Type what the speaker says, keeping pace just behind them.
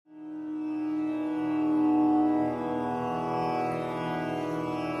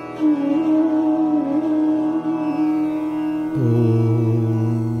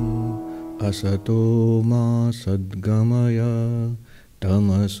Asato ma sadgamaya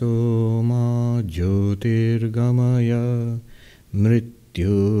tamaso ma jyotirgamaya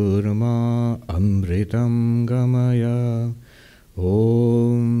mrityurma amritam gamaya.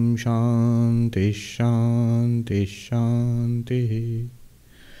 Om Shanti Shanti Shanti.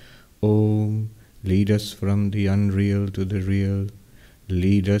 Om, lead us from the unreal to the real.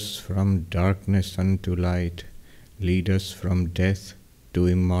 Lead us from darkness unto light. Lead us from death to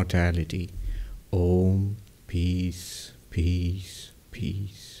immortality. Om, peace, peace,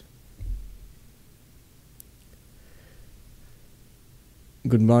 peace.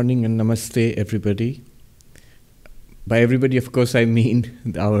 Good morning and namaste, everybody. By everybody, of course, I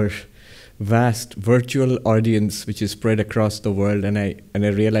mean our vast virtual audience, which is spread across the world, and I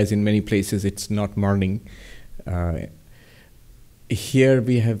realize in many places it's not morning. Here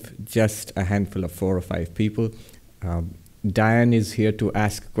we have just a handful of 4 or 5 people. Diane is here to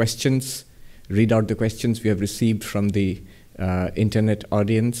ask questions, read out the questions we have received from the internet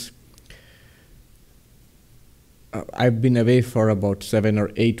audience. I've been away for about 7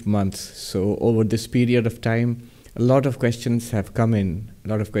 or 8 months, so over this period of time, a lot of questions have come in, a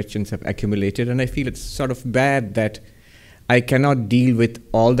lot of questions have accumulated, and I feel it's sort of bad that I cannot deal with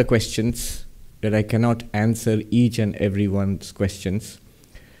all the questions, that I cannot answer each and everyone's questions.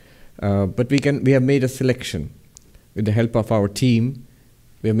 But we have made a selection. With the help of our team,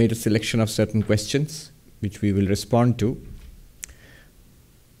 we have made a selection of certain questions, which we will respond to.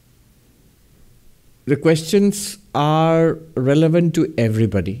 The questions are relevant to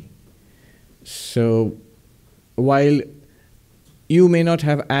everybody. So, while you may not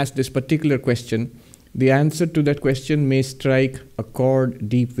have asked this particular question, the answer to that question may strike a chord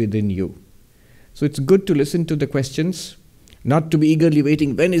deep within you. So it's good to listen to the questions, not to be eagerly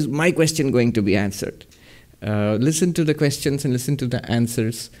waiting, when is my question going to be answered? Listen to the questions and listen to the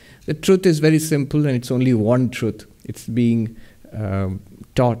answers. The truth is very simple, and it's only one truth. It's being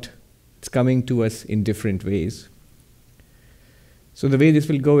taught. It's coming to us in different ways. So the way this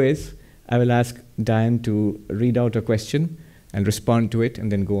will go is, I will ask Diane to read out a question and respond to it,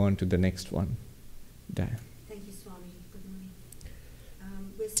 and then go on to the next one. Diane. Thank you, Swami. Good morning.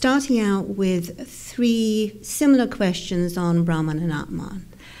 We're starting out with 3 similar questions on Brahman and Atman.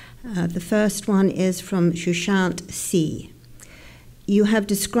 The first one is from Shushant C. You have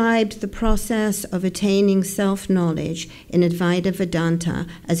described the process of attaining self-knowledge in Advaita Vedanta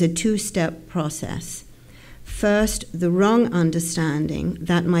as a 2-step process. First, the wrong understanding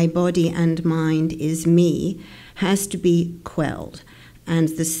that my body and mind is me has to be quelled, and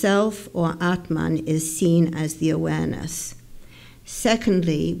the self or Atman is seen as the awareness.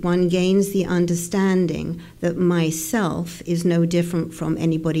 Secondly, one gains the understanding that myself is no different from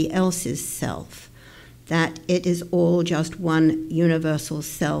anybody else's self, that it is all just one universal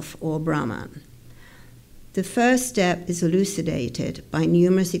self or Brahman. The first step is elucidated by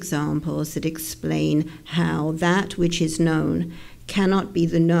numerous examples that explain how that which is known cannot be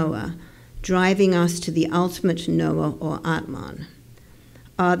the knower, driving us to the ultimate knower or Atman.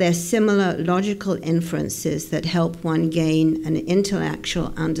 Are there similar logical inferences that help one gain an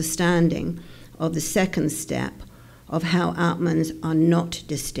intellectual understanding of the second step of how Atmans are not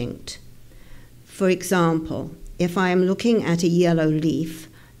distinct? For example, if I am looking at a yellow leaf,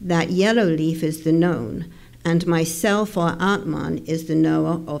 that yellow leaf is the known, and myself or Atman is the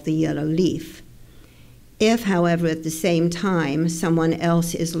knower of the yellow leaf. If, however, at the same time someone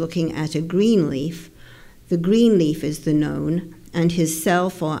else is looking at a green leaf, the green leaf is the known, and his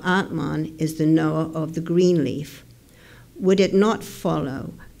self or Atman is the knower of the green leaf. Would it not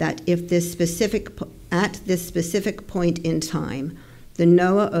follow that if at this specific point in time, the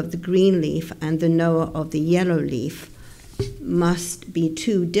knower of the green leaf and the knower of the yellow leaf must be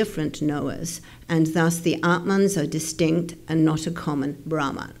 2 different knowers, and thus the Atmans are distinct and not a common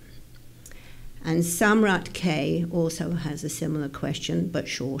Brahman? And Samrat K also has a similar question, but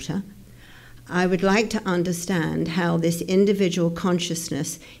shorter. I would like to understand how this individual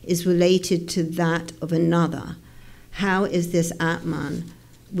consciousness is related to that of another. How is this Atman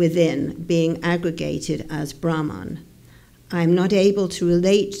within being aggregated as Brahman? I am not able to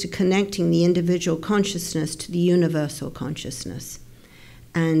relate to connecting the individual consciousness to the universal consciousness.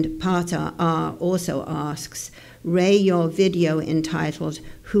 And Pata R also asks, Ray your video entitled,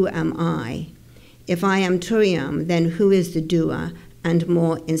 Who Am I? If I am Turiyam, then who is the doer? And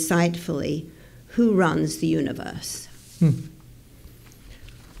more insightfully, who runs the universe?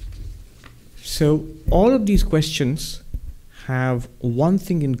 So all of these questions have one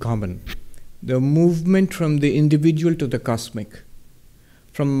thing in common: the movement from the individual to the cosmic,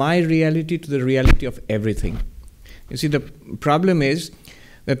 from my reality to the reality of everything. You see, the problem is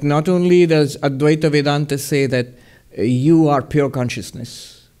that not only does Advaita Vedanta say that you are pure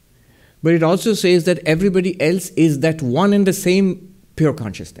consciousness, but it also says that everybody else is that one and the same pure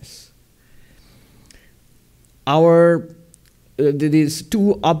consciousness. These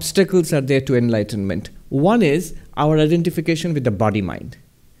two obstacles are there to enlightenment. One is our identification with the body-mind.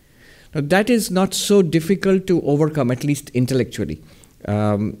 Now, that is not so difficult to overcome, at least intellectually.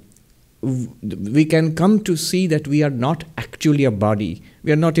 We can come to see that we are not actually a body.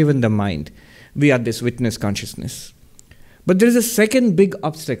 We are not even the mind. We are this witness consciousness. But there is a second big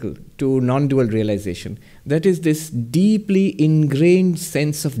obstacle to non-dual realization. That is this deeply ingrained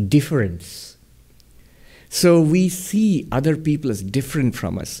sense of difference. So we see other people as different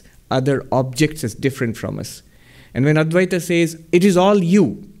from us, other objects as different from us. And when Advaita says, it is all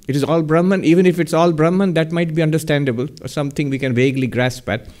you, it is all Brahman, even if it's all Brahman, that might be understandable, or something we can vaguely grasp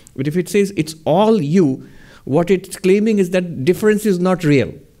at. But if it says it's all you, what it's claiming is that difference is not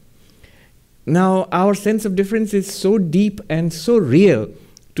real. Now, our sense of difference is so deep and so real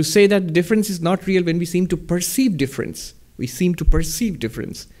to say that difference is not real when we seem to perceive difference. We seem to perceive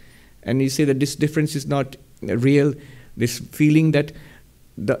difference. And you say that this difference is not real, this feeling that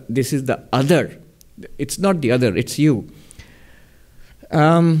this is the other. It's not the other, it's you.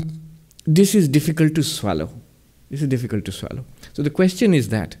 This is difficult to swallow. This is difficult to swallow. So the question is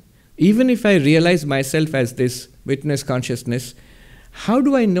that, even if I realize myself as this witness consciousness, how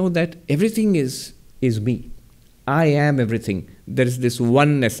do I know that everything is me? I am everything. There is this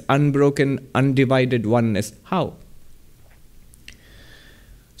oneness, unbroken, undivided oneness. How?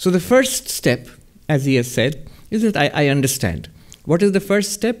 So the first step, as he has said, is that I understand. What is the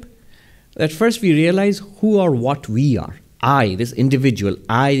first step? That first we realize who or what we are. I, this individual,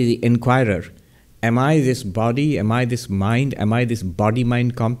 I, the inquirer. Am I this body? Am I this mind? Am I this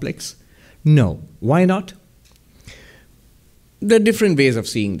body-mind complex? No. Why not? There are different ways of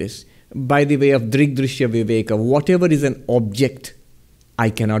seeing this. By the way of Drigdrishya Viveka, whatever is an object,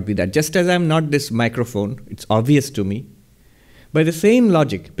 I cannot be that. Just as I am not this microphone, it's obvious to me. By the same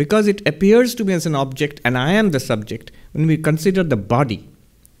logic, because it appears to me as an object and I am the subject, when we consider the body,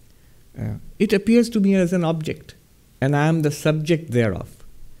 it appears to me as an object and I am the subject thereof.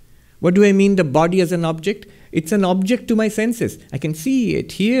 What do I mean the body as an object? It's an object to my senses. I can see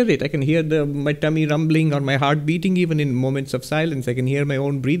it, hear it. I can hear my tummy rumbling or my heart beating even in moments of silence. I can hear my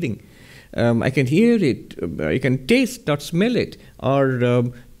own breathing. I can hear it. I can taste or smell it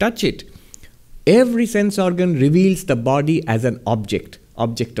or touch it. Every sense organ reveals the body as an object.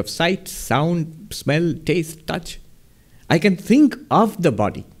 Object of sight, sound, smell, taste, touch. I can think of the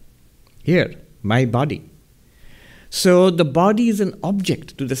body. Here, my body. So the body is an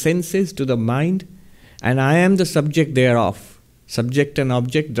object to the senses, to the mind, and I am the subject thereof. Subject and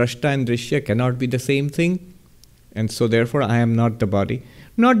object, drashta and drishya cannot be the same thing, and so therefore I am not the body.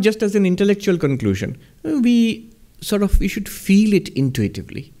 Not just as an intellectual conclusion. We should feel it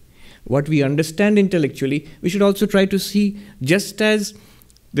intuitively. What we understand intellectually, we should also try to see, just as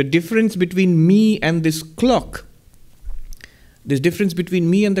the difference between me and this clock, this difference between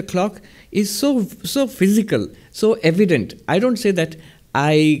me and the clock is so physical, so evident. I don't say that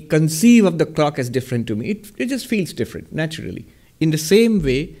I conceive of the clock as different to me. It just feels different, naturally. In the same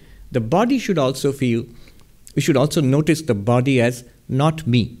way, the body should also feel, we should also notice the body as not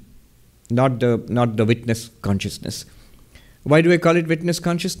me, not the witness consciousness. Why do I call it witness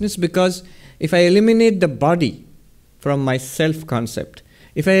consciousness? Because if I eliminate the body from my self-concept,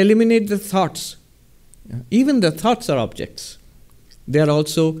 if I eliminate the thoughts, even the thoughts are objects. They are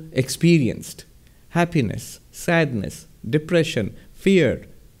also experienced. Happiness, sadness, depression, fear,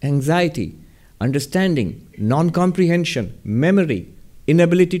 anxiety, understanding, non-comprehension, memory,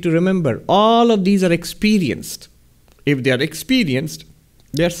 inability to remember, all of these are experienced. If they are experienced,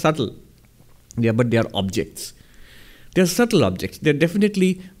 they are subtle. But they are objects. They are subtle objects. They are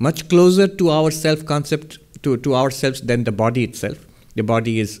definitely much closer to our self-concept, to ourselves than the body itself. The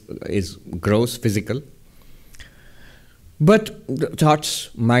body is gross, physical. But the thoughts,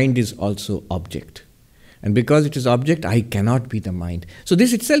 mind is also object. And because it is object, I cannot be the mind. So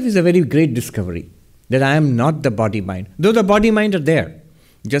this itself is a very great discovery, that I am not the body-mind. Though the body-mind are there.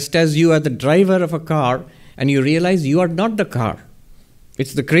 Just as you are the driver of a car and you realize you are not the car.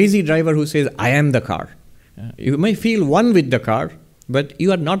 It's the crazy driver who says, I am the car. You may feel one with the car, but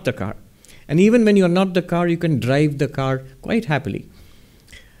you are not the car. And even when you are not the car, you can drive the car quite happily.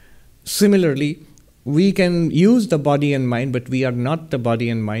 Similarly, we can use the body and mind, but we are not the body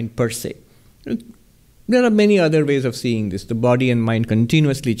and mind per se. There are many other ways of seeing this. The body and mind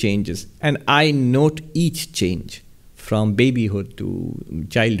continuously changes, and I note each change from babyhood to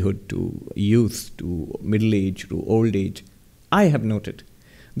childhood to youth to middle age to old age, I have noted.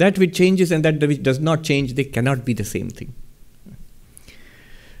 That which changes and that which does not change, they cannot be the same thing.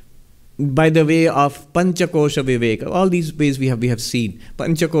 By the way of Panchakosha Viveka, all these ways we have seen.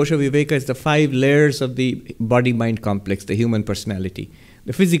 Panchakosha Viveka is the 5 layers of the body-mind complex, the human personality.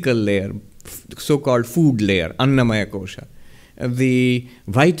 The physical layer, so-called food layer, Annamaya Kosha. The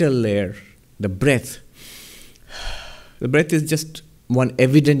vital layer, the breath. The breath is just one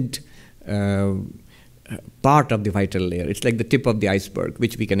evident part of the vital layer. It's like the tip of the iceberg,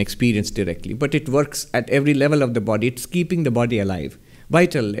 which we can experience directly. But it works at every level of the body. It's keeping the body alive.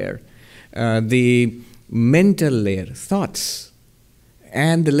 Vital layer. The mental layer, thoughts.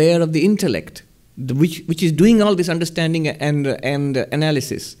 And the layer of the intellect, which is doing all this understanding and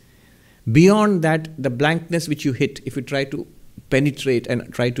analysis. Beyond that, the blankness which you hit, if you try to penetrate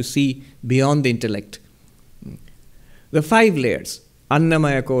and try to see beyond the intellect. The 5 layers,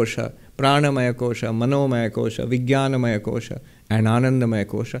 Annamaya Kosha, Pranamaya Kosha, Manomaya Kosha, Vijnanamaya Kosha, and Anandamaya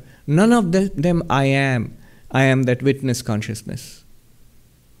Kosha, none of them I am. I am that witness consciousness.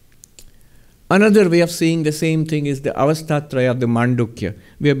 Another way of seeing the same thing is the Avastatraya of the Mandukya.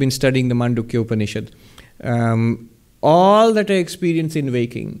 We have been studying the Mandukya Upanishad. All that I experience in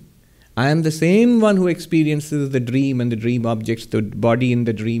waking, I am the same one who experiences the dream and the dream objects, the body in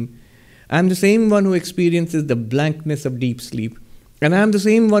the dream. I am the same one who experiences the blankness of deep sleep. And I am the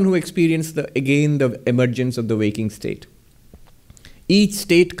same one who experiences the emergence of the waking state. Each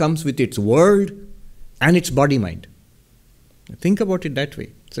state comes with its world and its body-mind. Think about it that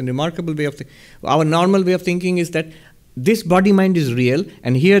way. It's a remarkable way of thinking. Our normal way of thinking is that this body-mind is real,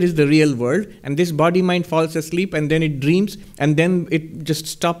 and here is the real world, and this body-mind falls asleep, and then it dreams, and then it just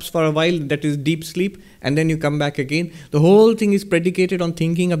stops for a while, that is deep sleep, and then you come back again. The whole thing is predicated on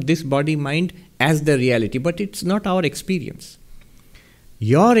thinking of this body-mind as the reality, but it's not our experience.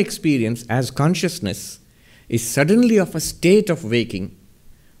 Your experience as consciousness is suddenly of a state of waking,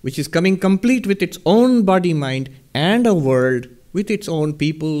 which is coming complete with its own body-mind and a world with its own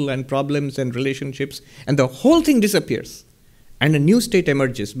people and problems and relationships, and the whole thing disappears. And a new state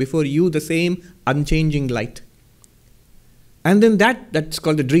emerges before you, the same unchanging light. And then that's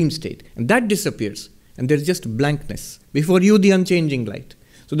called the dream state. And that disappears. And there's just blankness. Before you, the unchanging light.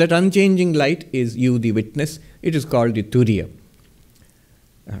 So that unchanging light is you, the witness. It is called the Turiya.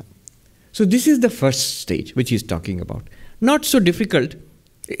 So this is the first stage which he's talking about. Not so difficult.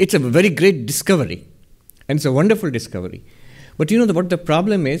 It's a very great discovery. And it's a wonderful discovery. But you know what the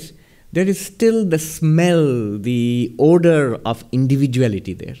problem is? There is still the smell, the odor of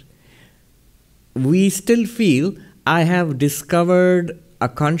individuality there. We still feel, I have discovered a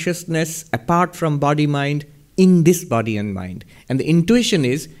consciousness apart from body-mind in this body and mind. And the intuition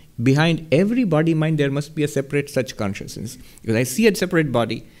is, behind every body-mind there must be a separate such consciousness. Because I see a separate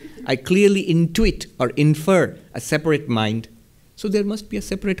body, I clearly intuit or infer a separate mind. So there must be a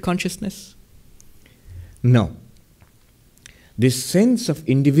separate consciousness. No. This sense of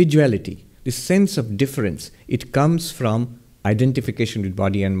individuality, this sense of difference, it comes from identification with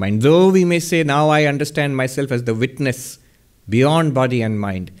body and mind. Though we may say, now I understand myself as the witness beyond body and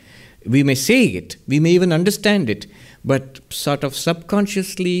mind. We may say it, we may even understand it, but sort of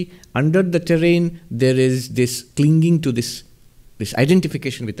subconsciously, under the terrain, there is this clinging to this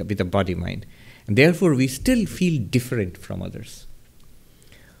identification with the body-mind. And therefore, we still feel different from others.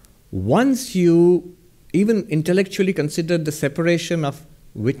 Once you even intellectually consider the separation of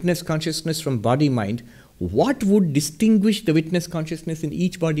witness consciousness from body-mind, what would distinguish the witness consciousness in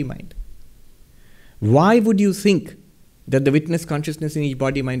each body-mind? Why would you think that the witness consciousness in each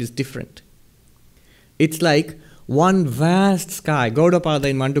body-mind is different? It's like one vast sky. Gaudapada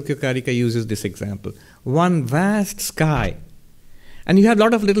in Mandukya Karika uses this example. One vast sky. And you have a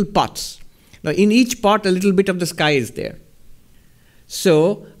lot of little pots. Now in each pot, a little bit of the sky is there.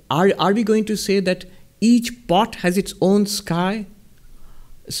 So are we going to say that each pot has its own sky?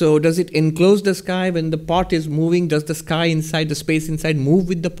 So does it enclose the sky? When the pot is moving, does the sky inside, the space inside, move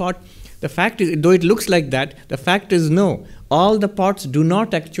with the pot? The fact is, though it looks like that, the fact is no. All the pots do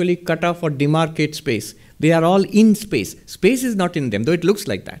not actually cut off or demarcate space. They are all in space. Space is not in them, though it looks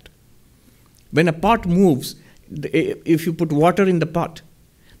like that. When a pot moves, if you put water in the pot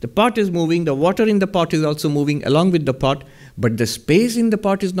is moving, the water in the pot is also moving along with the pot, but the space in the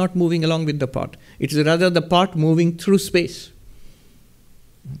pot is not moving along with the pot. It is rather the pot moving through space.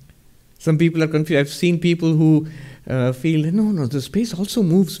 Some people are confused. I've seen people who feel, no, the space also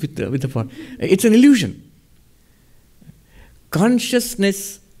moves with the pot. It's an illusion.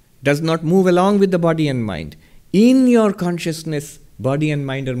 Consciousness does not move along with the body and mind. In your consciousness, Body and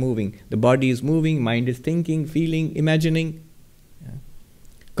mind are moving. The body is moving, mind is thinking, feeling, imagining. Yeah.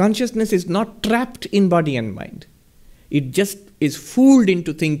 Consciousness is not trapped in body and mind. It just is fooled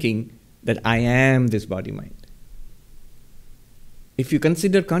into thinking that I am this body-mind. If you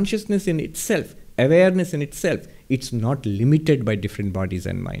consider consciousness in itself, awareness in itself, it's not limited by different bodies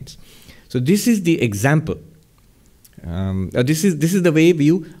and minds. So this is the example. This is the way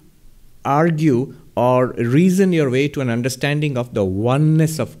you argue or reason your way to an understanding of the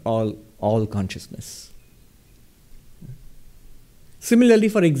oneness of all consciousness. Similarly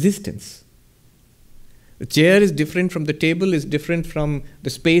for existence. The chair is different from the table, is different from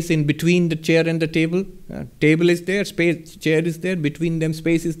the space in between the chair and the table. Table is there, chair is there, between them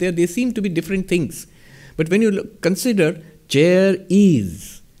space is there. They seem to be different things. But when you consider chair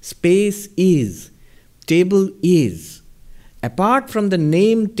is, space is, table is, apart from the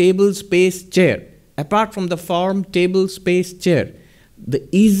name table, space, chair, apart from the form table, space, chair, the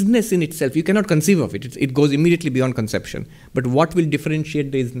isness in itself, you cannot conceive of it. It goes immediately beyond conception. But what will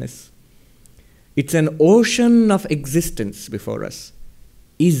differentiate the isness? It's an ocean of existence before us.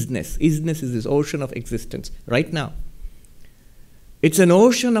 Isness. Isness is this ocean of existence right now. It's an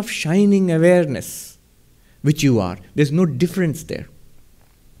ocean of shining awareness, which you are. There's no difference there.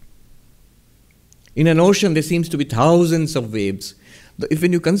 In an ocean, there seems to be thousands of waves.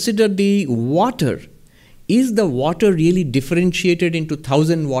 When you consider the water, is the water really differentiated into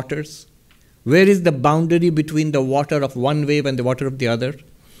 1,000 waters? Where is the boundary between the water of one wave and the water of the other?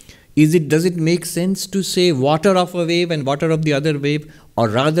 Does it make sense to say water of a wave and water of the other wave, or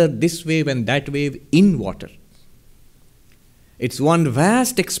rather this wave and that wave in water? It's one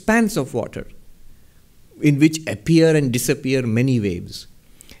vast expanse of water in which appear and disappear many waves.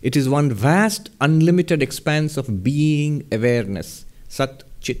 It is one vast unlimited expanse of being awareness, Sat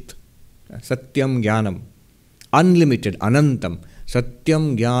Chit, Satyam Jnanam, unlimited, Anantam,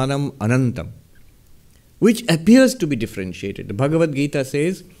 Satyam Jnanam Anantam, which appears to be differentiated. The Bhagavad Gita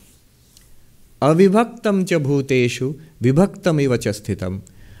says, Avibhaktam cha bhuteshu vibhaktam eva cha sthitam,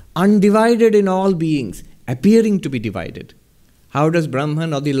 undivided in all beings, appearing to be divided. How does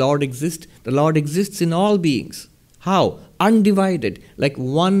Brahman or the Lord exist? The Lord exists in all beings. How? Undivided, like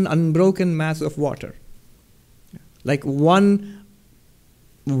one unbroken mass of water. Like one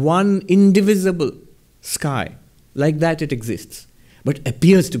indivisible sky. Like that it exists. But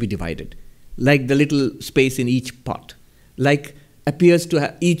appears to be divided. Like the little space in each pot. Like appears to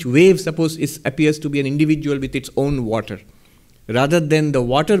have, each wave appears to be an individual with its own water, rather than the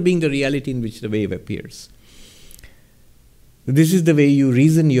water being the reality in which the wave appears. This is the way you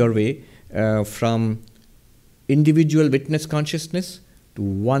reason your way from individual witness consciousness to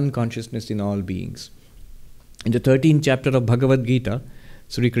one consciousness in all beings. In the 13th chapter of Bhagavad Gita,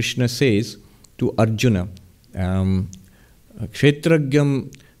 Sri Krishna says to Arjuna,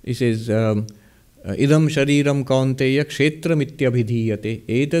 Kshetragyam, he says, Idam shariram kaunteya kshetram ityabhidhiyate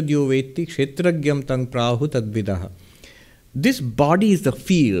etadyo veti kshetragyam tang prahu tadvidaha. This body is the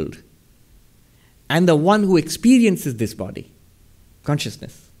field, and the one who experiences this body,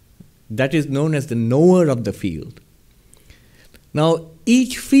 consciousness, that is known as the knower of the field. Now,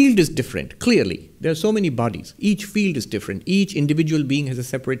 each field is different, clearly. There are so many bodies. Each field is different. Each individual being has a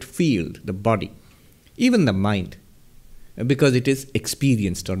separate field, the body, even the mind, because it is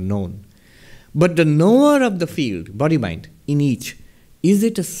experienced or known. But the knower of the field, body-mind, in each, is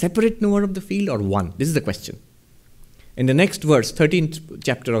it a separate knower of the field or one? This is the question. In the next verse, 13th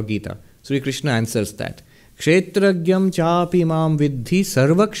chapter of Gita, Sri Krishna answers that. Kshetragyam chapi mam vidhi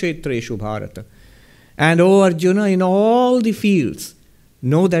sarva kshetreshu bharata. And O Arjuna, in all the fields,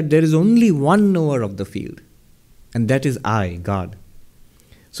 know that there is only one knower of the field. And that is I, God.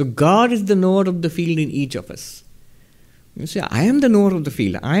 So God is the knower of the field in each of us. You say, I am the knower of the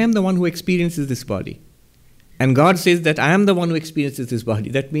field. I am the one who experiences this body. And God says that I am the one who experiences this body.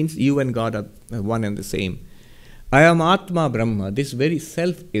 That means you and God are one and the same. I am Atma Brahma. This very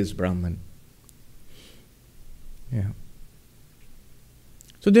self is Brahman. Yeah.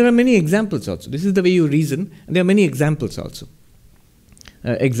 So there are many examples also. This is the way you reason. And there are many examples also.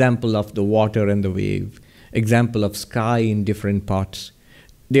 Example of the water and the wave. Example of sky in different parts.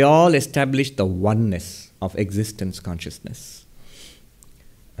 They all establish the oneness of existence consciousness.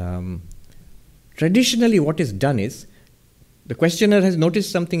 Traditionally what is done is, the questioner has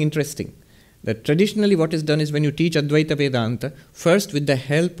noticed something interesting, that traditionally what is done is when you teach Advaita Vedanta, first with the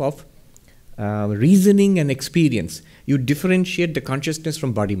help of reasoning and experience, you differentiate the consciousness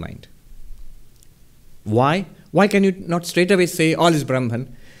from body-mind. Why? Why can you not straight away say all is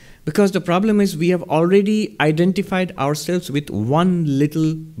Brahman? Because the problem is we have already identified ourselves with one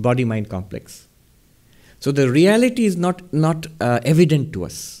little body-mind complex. So the reality is not evident to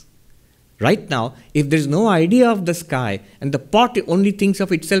us. Right now, if there is no idea of the sky and the pot only thinks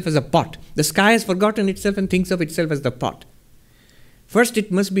of itself as a pot, the sky has forgotten itself and thinks of itself as the pot. First,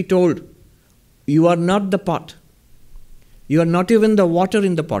 it must be told, you are not the pot. You are not even the water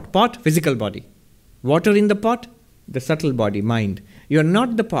in the pot. Pot, physical body. Water in the pot, the subtle body, mind. You are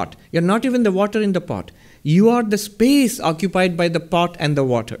not the pot. You are not even the water in the pot. You are the space occupied by the pot and the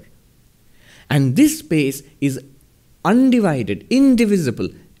water. And this space is undivided, indivisible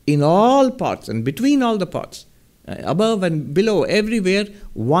in all pots and between all the pots, above and below, everywhere,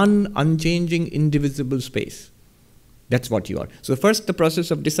 one unchanging, indivisible space. That's what you are. So first the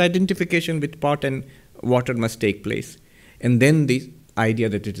process of disidentification with pot and water must take place. And then the idea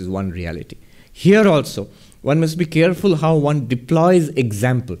that it is one reality. Here also, one must be careful how one deploys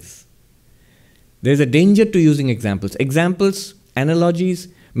examples. There is a danger to using examples. Examples, analogies,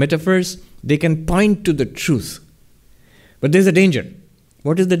 metaphors, they can point to the truth. But there's a danger.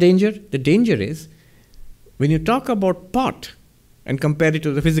 What is the danger? The danger is when you talk about pot and compare it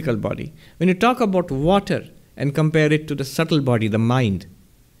to the physical body, when you talk about water and compare it to the subtle body, the mind,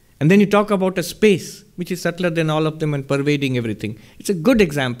 and then you talk about a space which is subtler than all of them and pervading everything. It's a good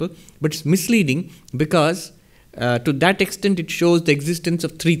example, but it's misleading because to that extent it shows the existence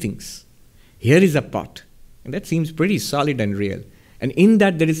of three things. Here is a pot, and that seems pretty solid and real. And in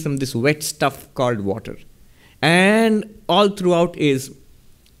that there is this wet stuff called water. And all throughout is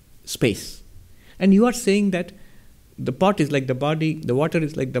space. And you are saying that the pot is like the body, the water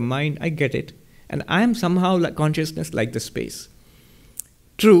is like the mind. I get it. And I am somehow like consciousness like the space.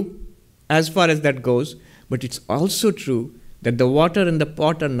 True, as far as that goes, but it's also true that the water and the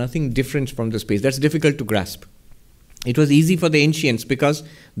pot are nothing different from the space. That's difficult to grasp. It was easy for the ancients because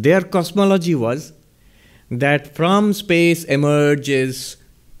their cosmology was that from space emerges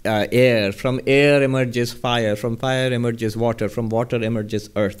air, from air emerges fire, from fire emerges water, from water emerges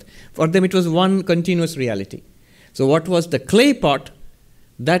earth. For them it was one continuous reality. So what was the clay pot,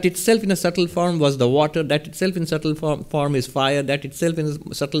 that itself in a subtle form was the water, that itself in subtle form is fire, that itself in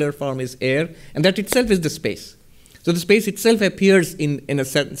a subtler form is air, and that itself is the space. So the space itself appears in a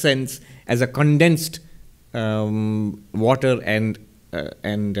sense as a condensed water and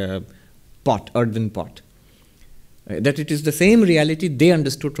pot, earthen pot. That it is the same reality they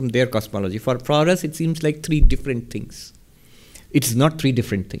understood from their cosmology. For us, it seems like three different things. It's not three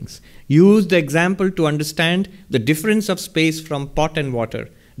different things. Use the example to understand the difference of space from pot and water,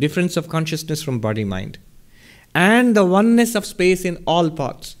 difference of consciousness from body-mind, and the oneness of space in all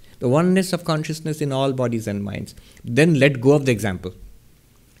pots, the oneness of consciousness in all bodies and minds. Then let go of the example.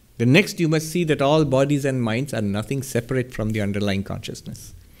 The next you must see that all bodies and minds are nothing separate from the underlying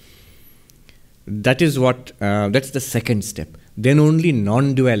consciousness. That is what, that's the second step. Then only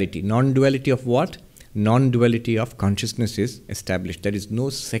non-duality. Non-duality of what? Non-duality of consciousness is established. There is no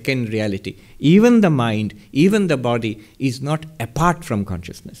second reality. Even the mind, even the body is not apart from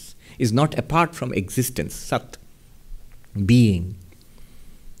consciousness, is not apart from existence, Sat, being.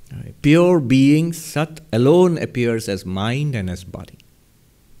 Pure being, Sat, alone appears as mind and as body.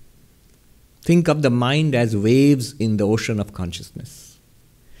 Think of the mind as waves in the ocean of consciousness.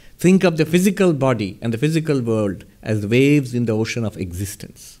 Think of the physical body and the physical world as waves in the ocean of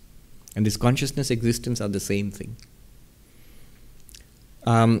existence. And this consciousness, existence are the same thing.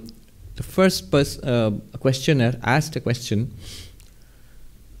 The first questioner asked a question,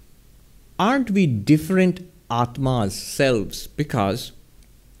 aren't we different atmas, selves? Because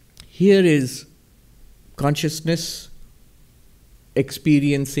here is consciousness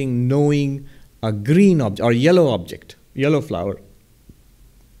experiencing, knowing a green object or yellow object, yellow flower.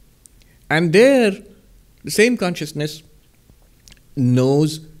 And there, the same consciousness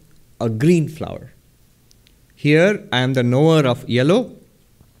knows a green flower. Here, I am the knower of yellow.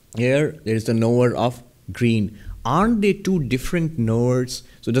 Here, there is the knower of green. Aren't they two different knowers?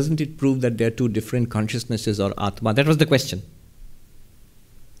 So doesn't it prove that they are two different consciousnesses or Atma? That was the question.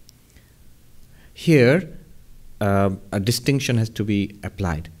 Here, a distinction has to be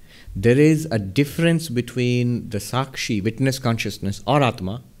applied. There is a difference between the Sakshi, witness consciousness or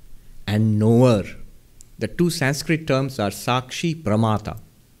Atma, and knower. The two Sanskrit terms are Sakshi, Pramata.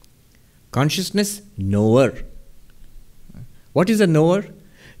 Consciousness, knower. What is a knower?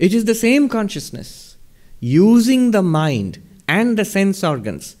 It is the same consciousness using the mind and the sense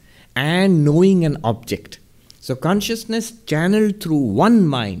organs and knowing an object. So consciousness channeled through one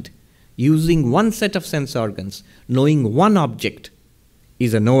mind, using one set of sense organs, knowing one object,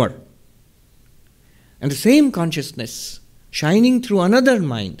 is a knower. And the same consciousness shining through another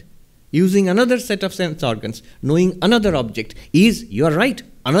mind, using another set of sense organs, knowing another object, is, you are right,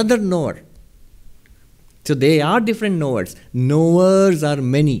 another knower. So they are different knowers. Knowers are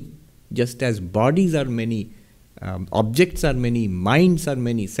many, just as bodies are many, objects are many, minds are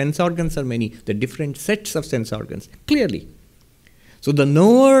many, sense organs are many, the different sets of sense organs, clearly. So the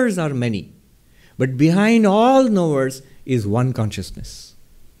knowers are many, but behind all knowers is one consciousness.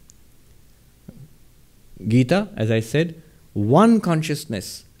 Gita, as I said, one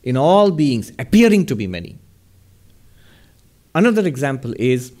consciousness in all beings appearing to be many. Another example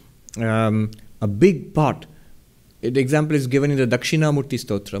is a big pot. The example is given in the Dakshinamurti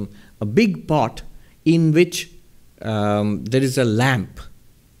Stotram. A big pot in which there is a lamp,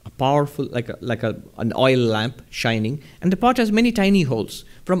 a powerful, like an oil lamp shining, and the pot has many tiny holes.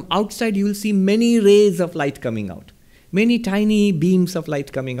 From outside you will see many rays of light coming out, many tiny beams of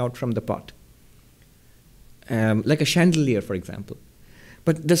light coming out from the pot, like a chandelier, for example.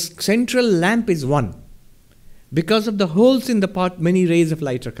 But the central lamp is one. Because of the holes in the pot, many rays of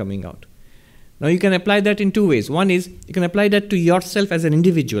light are coming out. Now you can apply that in two ways. One is, you can apply that to yourself as an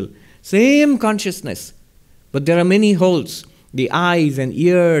individual. Same consciousness, but there are many holes. The eyes and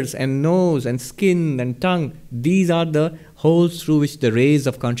ears and nose and skin and tongue, these are the holes through which the rays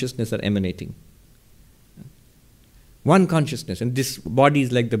of consciousness are emanating. One consciousness, and this body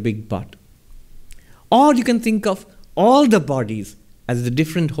is like the big pot. Or you can think of all the bodies as the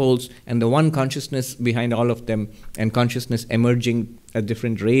different holes and the one consciousness behind all of them, and consciousness emerging as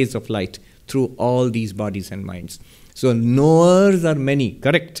different rays of light through all these bodies and minds. So knowers are many,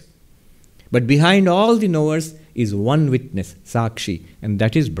 correct. But behind all the knowers is one witness, Sakshi, and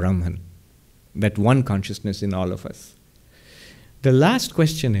that is Brahman, that one consciousness in all of us. The last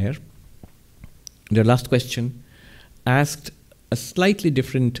question here, the last question asked a slightly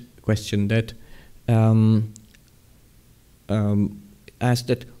different question that asked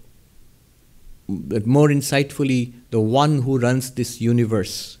that more insightfully, the one who runs this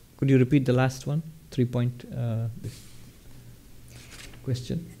universe. Could you repeat the last one? 3-point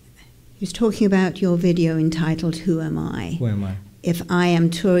question. He was talking about your video entitled Who Am I? Who am I? If I am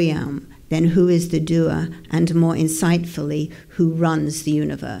Turyam, then who is the doer? And more insightfully, who runs the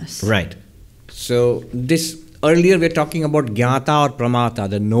universe? Right. So this, earlier we were talking about Jnata or Pramata,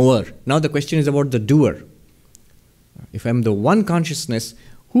 the knower. Now the question is about the doer. If I'm the one consciousness,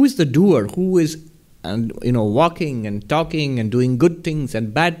 who is the doer? Who is walking and talking and doing good things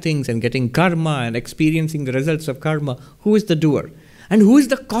and bad things and getting karma and experiencing the results of karma? Who is the doer? And who is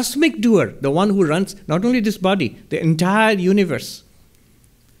the cosmic doer? The one who runs not only this body, the entire universe.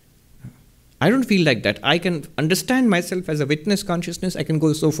 I don't feel like that. I can understand myself as a witness consciousness. I can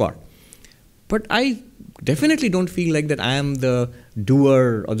go so far. But I definitely don't feel like that I am the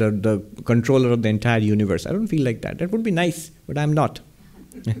doer or the controller of the entire universe. I don't feel like that. That would be nice, but I'm not.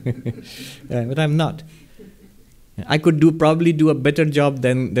 But I'm not. I could probably do a better job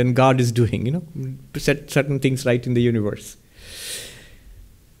than God is doing, to set certain things right in the universe.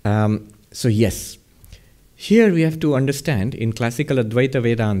 So yes, here we have to understand in classical Advaita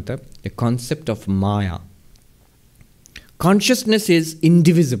Vedanta the concept of Maya. Consciousness is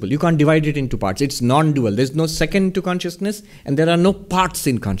indivisible. You can't divide it into parts. It's non-dual. There's no second to consciousness, and there are no parts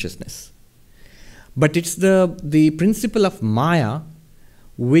in consciousness. But it's the principle of Maya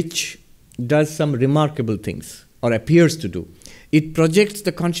which does some remarkable things, or appears to do. It projects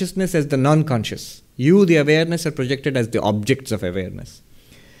the consciousness as the non-conscious. You, the awareness, are projected as the objects of awareness.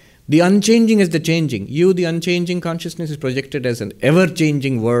 The unchanging as the changing. You, the unchanging consciousness, is projected as an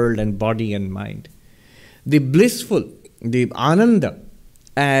ever-changing world and body and mind. The blissful, the ananda,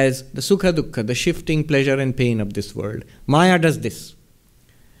 as the sukha dukkha, the shifting pleasure and pain of this world. Maya does this.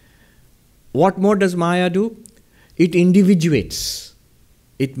 What more does Maya do? It individuates.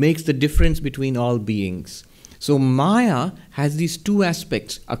 It makes the difference between all beings. So Maya has these two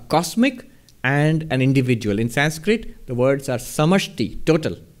aspects, a cosmic and an individual. In Sanskrit, the words are samashti,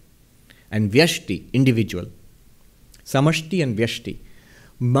 total, and vyashti, individual. Samashti and vyashti.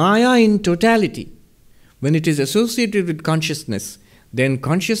 Maya in totality, when it is associated with consciousness, then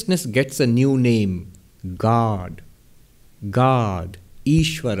consciousness gets a new name. God,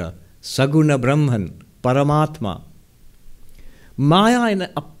 Ishvara, Saguna Brahman, Paramatma. Maya,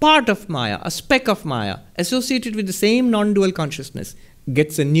 a part of Maya, a speck of Maya, associated with the same non-dual consciousness,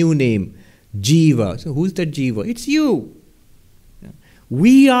 gets a new name, Jiva. So who's that Jiva? It's you.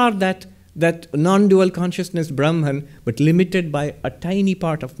 We are that non-dual consciousness, Brahman, but limited by a tiny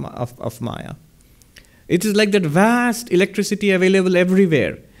part of Maya. It is like that vast electricity available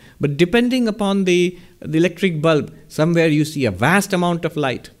everywhere. But depending upon the electric bulb, somewhere you see a vast amount of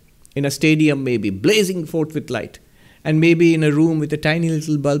light. In a stadium maybe, blazing forth with light. And maybe in a room with a tiny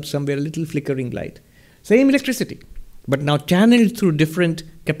little bulb somewhere, a little flickering light. Same electricity, but now channeled through different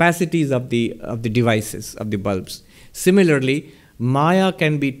capacities of the devices, of the bulbs. Similarly, Maya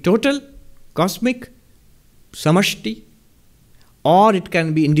can be total, cosmic, samashti, or it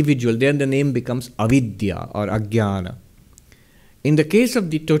can be individual. Then the name becomes avidya or ajnana. In the case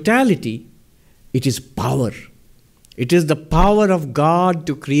of the totality, it is power. It is the power of God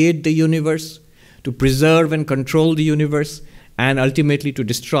to create the universe, to preserve and control the universe, and ultimately to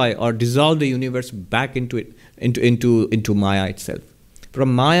destroy or dissolve the universe back into Maya itself.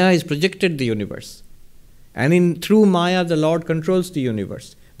 From Maya is projected the universe. And through Maya, the Lord controls the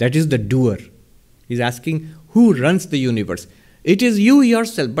universe. That is the doer. He's asking, who runs the universe? It is you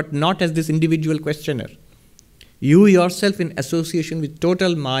yourself, but not as this individual questioner. You yourself, in association with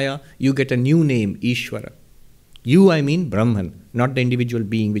total Maya, you get a new name, Ishvara. You, I mean Brahman, not the individual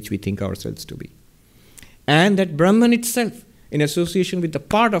being which we think ourselves to be. And that Brahman itself, in association with the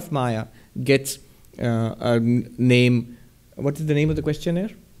part of Maya, gets a name. What is the name of the questionnaire?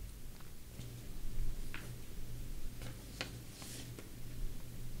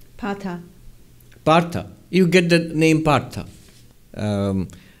 Partha. Partha. You get the name Partha.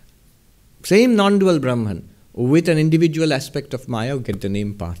 Same non-dual Brahman with an individual aspect of Maya, you get the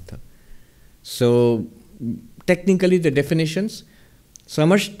name Partha. So, technically the definitions,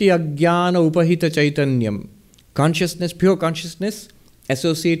 samashti ajnana upahita chaitanyam, consciousness, pure consciousness,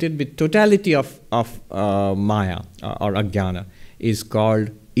 associated with totality of Maya or ajnana, is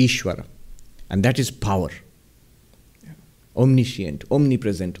called Ishvara. And that is power. Omniscient,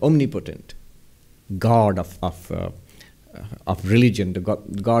 omnipresent, omnipotent. God of religion, the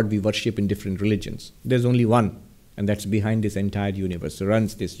God we worship in different religions. There's only one, and that's behind this entire universe,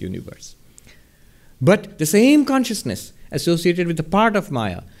 runs this universe. But the same consciousness associated with the part of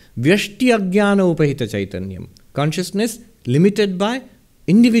Maya, vyashti ajnana upahita chaitanyam, consciousness limited by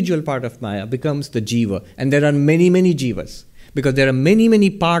individual part of Maya, becomes the jiva. And there are many, many jivas, because there are many, many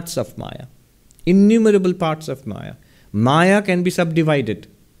parts of Maya, innumerable parts of Maya. Maya can be subdivided.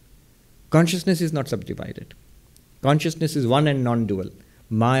 Consciousness is not subdivided. Consciousness is one and non-dual.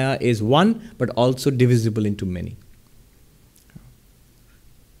 Maya is one, but also divisible into many.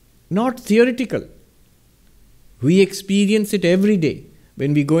 Not theoretical. We experience it every day.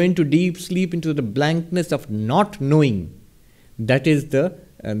 When we go into deep sleep, into the blankness of not knowing, that is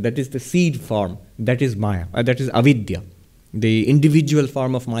the seed form. That is Maya. That is avidya, the individual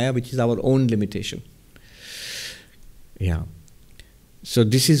form of Maya, which is our own limitation. Yeah. So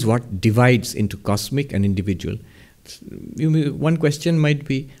this is what divides into cosmic and individual. One question might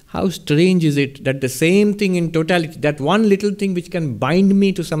be, how strange is it that the same thing in totality, that one little thing which can bind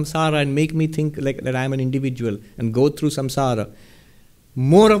me to samsara and make me think like that I am an individual and go through samsara,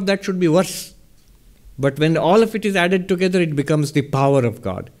 more of that should be worse. But when all of it is added together, it becomes the power of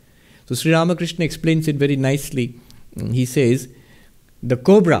God. So Sri Ramakrishna explains it very nicely. He says, the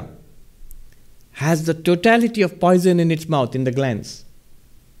cobra has the totality of poison in its mouth, in the glands,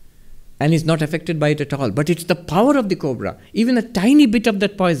 and is not affected by it at all. But it's the power of the cobra. Even a tiny bit of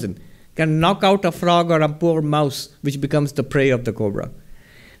that poison can knock out a frog or a poor mouse, which becomes the prey of the cobra.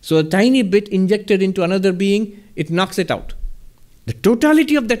 So a tiny bit injected into another being, it knocks it out. The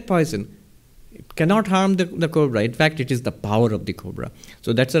totality of that poison, it cannot harm the cobra. In fact, it is the power of the cobra.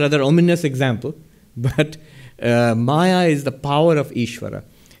 So that's a rather ominous example. But Maya is the power of Ishvara.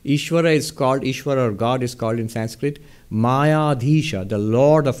 Ishvara is called, Ishvara or God is called in Sanskrit, Mayadhisha, the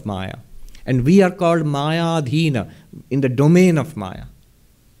Lord of Maya. And we are called Mayadhina, in the domain of Maya.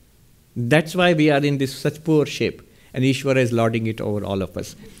 That's why we are in this such poor shape. And Ishvara is lording it over all of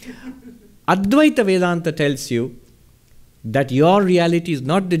us. Advaita Vedanta tells you that your reality is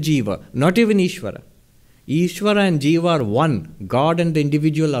not the jiva, not even Ishvara. Ishvara and jiva are one. God and the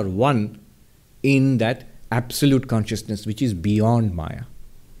individual are one in that absolute consciousness which is beyond Maya.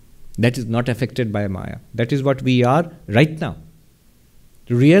 That is not affected by Maya. That is what we are right now.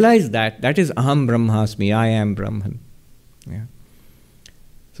 To realize that is Aham Brahmasmi, I am Brahman. Yeah.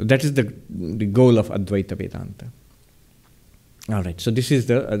 So that is the goal of Advaita Vedanta. All right, so this is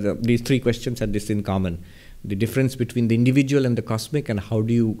these three questions have this in common. The difference between the individual and the cosmic, and how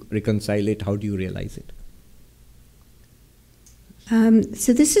do you reconcile it, how do you realize it?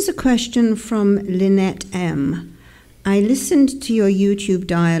 So this is a question from Lynette M. I listened to your YouTube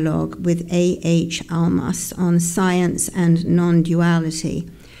dialogue with A.H. Almas on science and non-duality.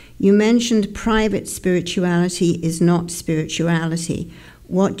 You mentioned private spirituality is not spirituality.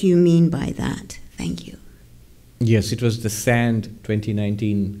 What do you mean by that? Thank you. Yes, it was the SAND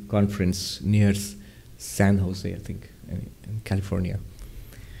 2019 conference near San Jose, I think, in California.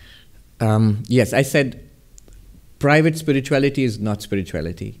 Yes, I said private spirituality is not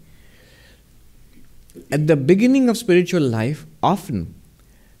spirituality. At the beginning of spiritual life, often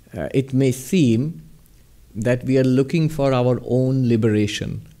it may seem that we are looking for our own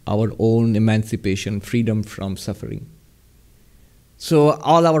liberation, our own emancipation, freedom from suffering. So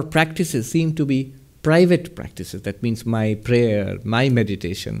all our practices seem to be private practices. That means my prayer, my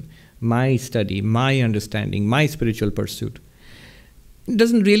meditation, my study, my understanding, my spiritual pursuit. It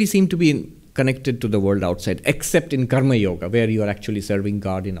doesn't really seem to be connected to the world outside, except in Karma Yoga, where you are actually serving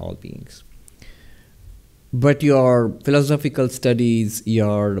God in all beings. But your philosophical studies,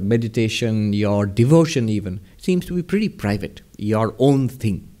 your meditation, your devotion even, seems to be pretty private, your own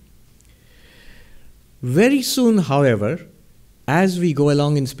thing. Very soon, however, as we go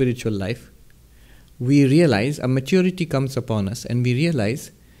along in spiritual life, we realize, a maturity comes upon us, and we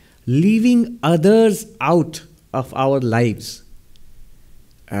realize leaving others out of our lives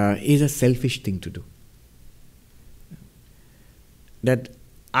is a selfish thing to do. That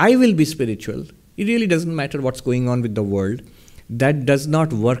I will be spiritual, it really doesn't matter what's going on with the world. That does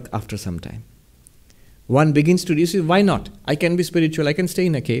not work after some time. One begins to say, why not? I can be spiritual, I can stay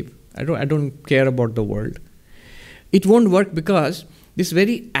in a cave. I don't care about the world. It won't work because this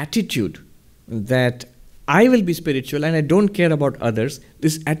very attitude that I will be spiritual and I don't care about others,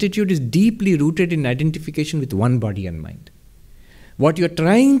 this attitude is deeply rooted in identification with one body and mind. What you're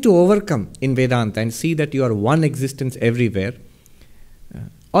trying to overcome in Vedanta and see that you are one existence everywhere,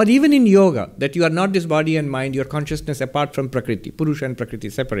 or even in yoga, that you are not this body and mind, your consciousness apart from Prakriti, Purusha and Prakriti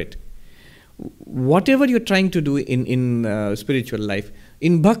separate. Whatever you're trying to do in spiritual life,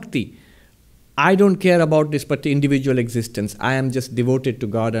 in bhakti, I don't care about this particular individual existence. I am just devoted to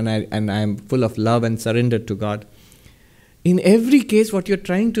God and I am full of love and surrender to God. In every case, what you're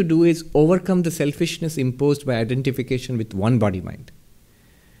trying to do is overcome the selfishness imposed by identification with one body mind.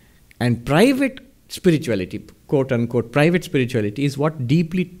 And private spirituality, quote unquote, private spirituality is what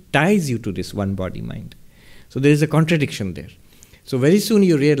deeply ties you to this one body mind. So there is a contradiction there. So very soon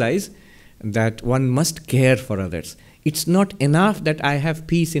you realize that one must care for others. It's not enough that I have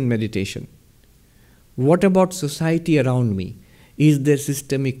peace in meditation. What about society around me? Is there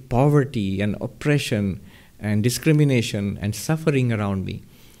systemic poverty and oppression and discrimination and suffering around me?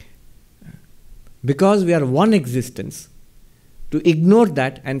 Because we are one existence, to ignore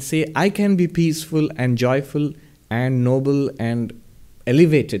that and say, I can be peaceful and joyful and noble and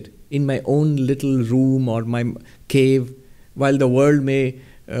elevated in my own little room or my cave, while the world may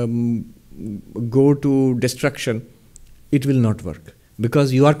go to destruction, it will not work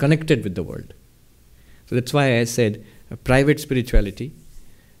because you are connected with the world. So that's why I said private spirituality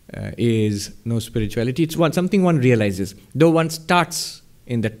is no spirituality. It's something one realizes, though one starts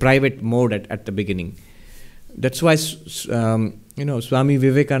in that private mode at the beginning. That's why Swami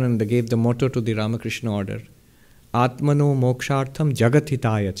Vivekananda gave the motto to the Ramakrishna order, Atmano mokshartham jagat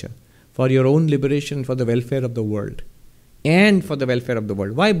hitaya cha, for your own liberation, for the welfare of the world, and for the welfare of the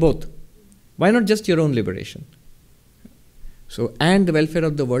world. Why both? Why not just your own liberation? So, and the welfare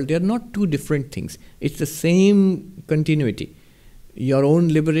of the world, they are not two different things. It's the same continuity. Your own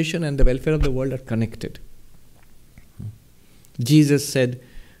liberation and the welfare of the world are connected. Jesus said,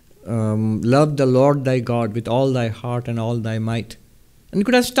 love the Lord thy God with all thy heart and all thy might. And he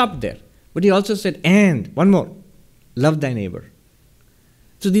could have stopped there. But he also said, and one more, love thy neighbor.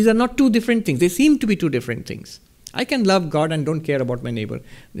 So these are not two different things. They seem to be two different things. I can love God and don't care about my neighbor.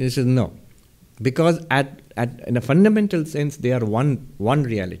 He says, no. Because in a fundamental sense, they are one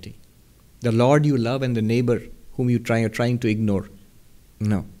reality. The Lord you love and the neighbor whom you are trying to ignore.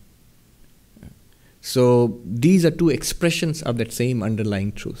 No. So these are two expressions of that same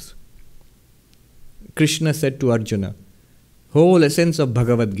underlying truth. Krishna said to Arjuna, whole essence of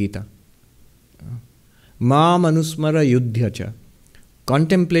Bhagavad Gita, Mam anusmara yudhyacha,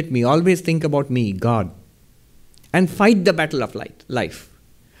 contemplate me, always think about me, God, and fight the battle of life.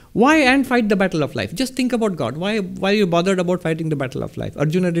 Why and fight the battle of life? Just think about God. Why are you bothered about fighting the battle of life?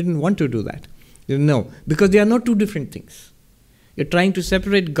 Arjuna didn't want to do that. No, because they are not two different things. You're trying to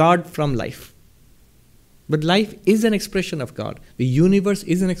separate God from life. But life is an expression of God. The universe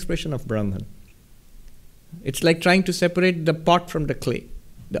is an expression of Brahman. It's like trying to separate the pot from the clay,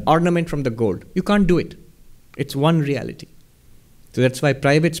 the ornament from the gold. You can't do it. It's one reality. So that's why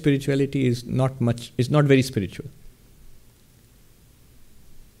private spirituality is not very spiritual.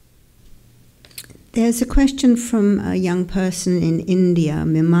 There's a question from a young person in India,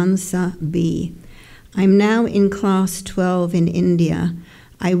 Mimansa B. I'm now in class 12 in India.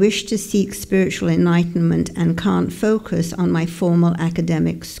 I wish to seek spiritual enlightenment and can't focus on my formal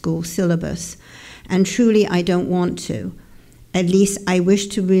academic school syllabus. And truly, I don't want to. At least I wish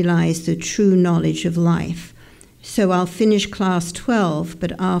to realize the true knowledge of life. So I'll finish class 12,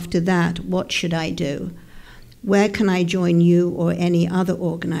 but after that, what should I do? Where can I join you or any other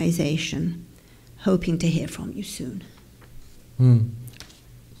organization? Hoping to hear from you soon.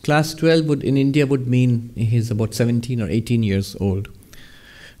 Class 12 would, in India, would mean he's about 17 or 18 years old.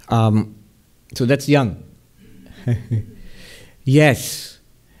 So that's young. Yes.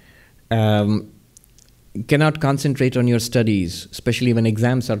 Cannot concentrate on your studies, especially when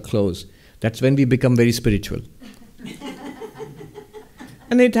exams are close. That's when we become very spiritual.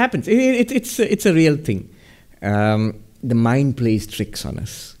 And it happens. It's a real thing. The mind plays tricks on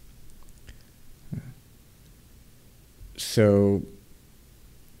us. So,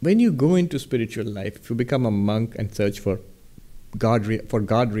 when you go into spiritual life, if you become a monk and search for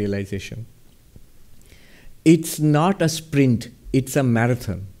God realization, it's not a sprint, it's a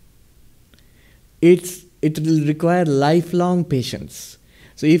marathon. It will require lifelong patience.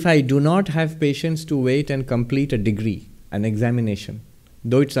 So if I do not have patience to wait and complete a degree, an examination,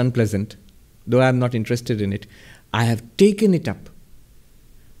 though it's unpleasant, though I'm not interested in it, I have taken it up.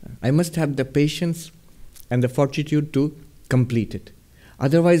 I must have the patience and the fortitude to complete it.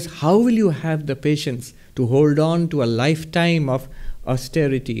 Otherwise, how will you have the patience to hold on to a lifetime of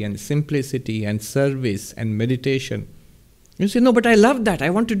austerity and simplicity and service and meditation? You say, no, but I love that. I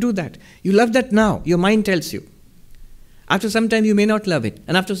want to do that. You love that now. Your mind tells you. After some time, you may not love it.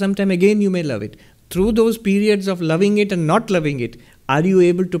 And after some time, again, you may love it. Through those periods of loving it and not loving it, are you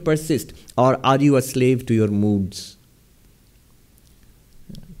able to persist? Or are you a slave to your moods?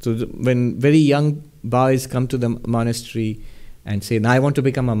 So when very young boys come to the monastery and say, now I want to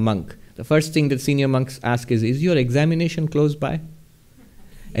become a monk, the first thing that senior monks ask is your examination close by?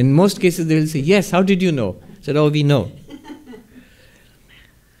 In most cases, they will say, yes, how did you know? I said, oh, we know.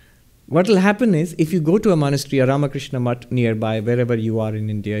 What will happen is, if you go to a monastery, a Ramakrishna Mutt nearby, wherever you are in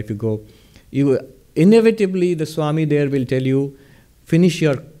India, if you go, inevitably the Swami there will tell you, finish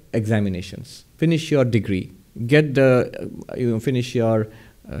your examinations, finish your degree, finish your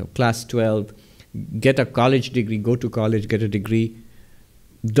class 12, get a college degree, go to college, get a degree,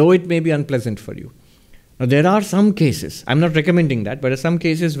 though it may be unpleasant for you. Now there are some cases, I'm not recommending that, but there are some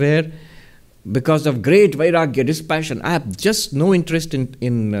cases where because of great vairagya, dispassion, I have just no interest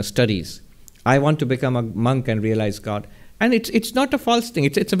in studies. I want to become a monk and realize God. And it's not a false thing.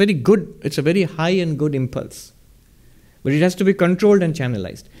 It's a very high and good impulse. But it has to be controlled and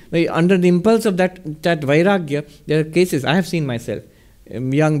channelized. Under the impulse of that vairagya, there are cases I have seen myself.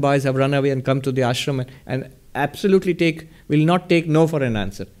 Young boys have run away and come to the ashram and absolutely will not take no for an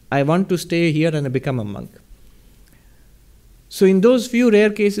answer. I want to stay here and become a monk. So in those few rare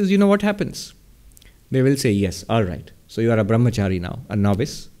cases, you know what happens? They will say, yes, all right. So you are a brahmachari now, a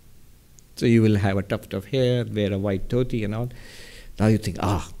novice. So you will have a tuft of hair, wear a white dhoti and all. Now you think,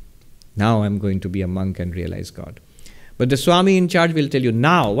 now I'm going to be a monk and realize God. But the Swami in charge will tell you,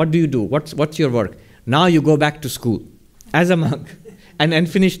 now, what do you do? What's your work? Now you go back to school as a monk and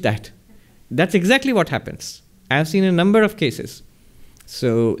finish that. That's exactly what happens. I have seen a number of cases.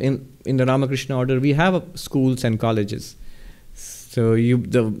 So in the Ramakrishna order, we have schools and colleges. So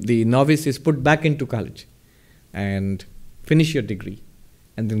the novice is put back into college and finish your degree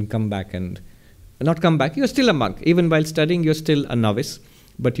and then come back not come back, you're still a monk. Even while studying, you're still a novice,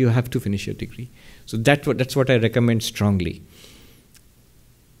 but you have to finish your degree. So that's what I recommend strongly.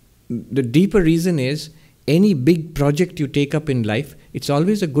 The deeper reason is, any big project you take up in life, it's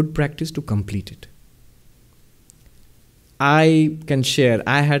always a good practice to complete it. I can share,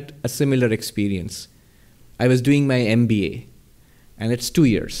 I had a similar experience. I was doing my MBA. And it's 2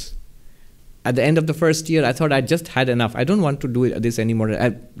 years. At the end of the first year, I thought I just had enough. I don't want to do this anymore.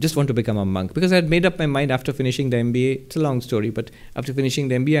 I just want to become a monk. Because I had made up my mind after finishing the MBA. It's a long story, but after finishing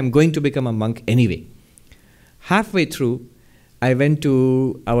the MBA, I'm going to become a monk anyway. Halfway through, I went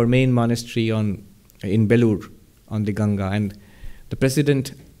to our main monastery in Belur, on the Ganga. And the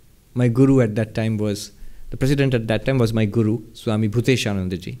president, my guru at that time was my guru, Swami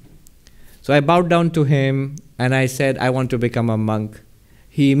Bhuteshanandaji. So I bowed down to him and I said, I want to become a monk.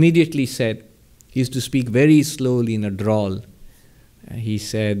 He immediately said, he used to speak very slowly in a drawl. He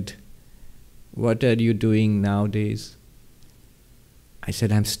said, what are you doing nowadays? I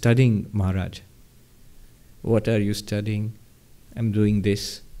said, I'm studying, Maharaj. What are you studying? I'm doing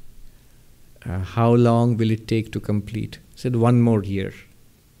this. How long will it take to complete? I said, 1 more year.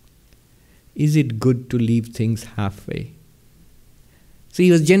 Is it good to leave things halfway? See,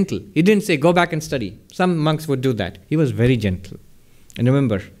 he was gentle. He didn't say, go back and study. Some monks would do that. He was very gentle. And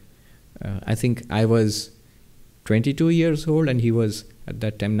remember, I think I was 22 years old and he was, at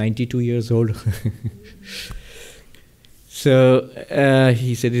that time, 92 years old. So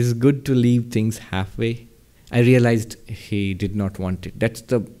he said, it's good to leave things halfway. I realized he did not want it. That's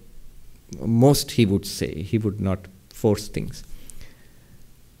the most he would say. He would not force things.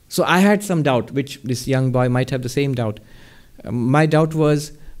 So I had some doubt, which this young boy might have the same doubt. My doubt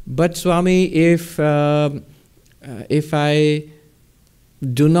was, but Swami, if I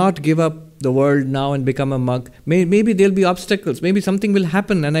do not give up the world now and become a monk, maybe there'll be obstacles. Maybe something will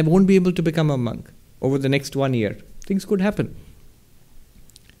happen and I won't be able to become a monk over the next 1 year. Things could happen.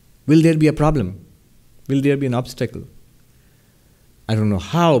 Will there be a problem? Will there be an obstacle? I don't know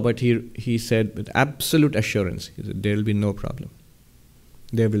how, but he said with absolute assurance, he said, there will be no problem.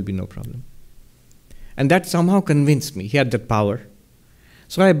 There will be no problem. And that somehow convinced me. He had that power.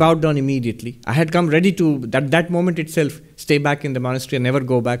 So I bowed down immediately. I had come ready to, that moment itself, stay back in the monastery and never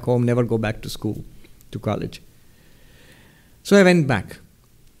go back home, never go back to school, to college. So I went back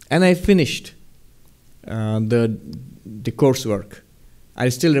and I finished the coursework. I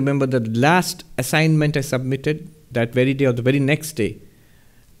still remember the last assignment I submitted that very day or the very next day.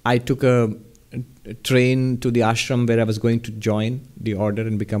 I took a train to the ashram where I was going to join the order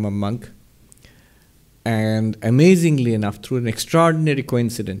and become a monk. And amazingly enough, through an extraordinary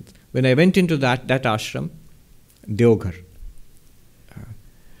coincidence, when I went into that ashram, Deoghar,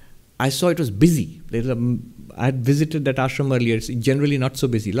 I saw it was busy. I had visited that ashram earlier. It's generally not so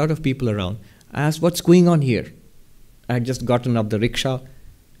busy. A lot of people around. I asked, what's going on here? I had just gotten off the rickshaw,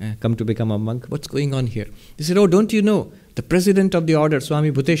 come to become a monk. What's going on here? They said, oh, don't you know? The president of the order,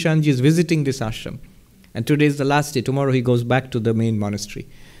 Swami Bhuteshanji, is visiting this ashram. And today is the last day. Tomorrow he goes back to the main monastery.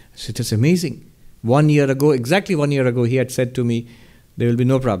 I said, that's amazing. 1 year ago, exactly 1 year ago, he had said to me, there will be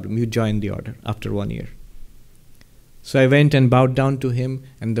no problem. You join the order after 1 year. So I went and bowed down to him,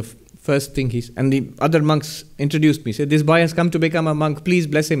 and the first thing and the other monks introduced me, said, this boy has come to become a monk. Please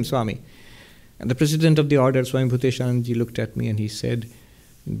bless him, Swami. And the president of the order, Swami Bhuteshanji, looked at me and he said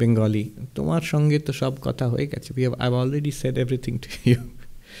in Bengali, Tomar sange to sab kotha hoye geche. I've already said everything to you.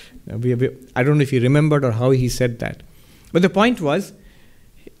 I don't know if he remembered or how he said that. But the point was,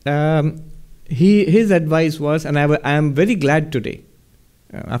 his advice was, and I am very glad today,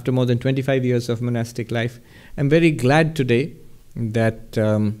 after more than 25 years of monastic life, I'm very glad today that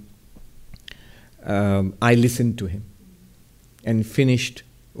I listened to him and finished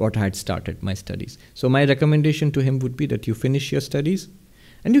what I had started, my studies. So my recommendation to him would be that you finish your studies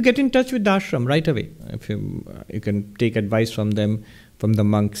and you get in touch with the ashram right away. If you can take advice from them, from the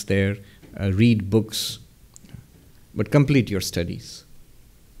monks there, read books, but complete your studies.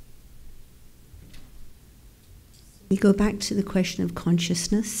 We go back to the question of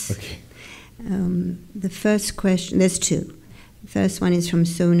consciousness. Okay. The first question, there's two. The first one is from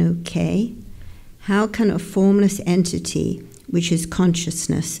Sonu K. How can a formless entity, which is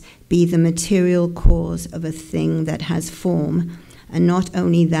consciousness, be the material cause of a thing that has form, and not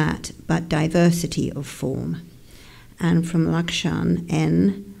only that, but diversity of form? And from Lakshan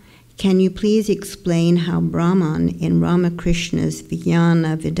N. Can you please explain how Brahman in Ramakrishna's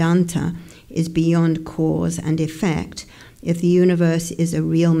Vijnana Vedanta is beyond cause and effect if the universe is a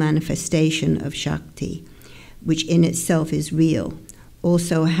real manifestation of Shakti, which in itself is real?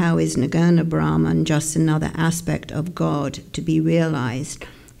 Also, how is Nirguna Brahman just another aspect of God to be realized,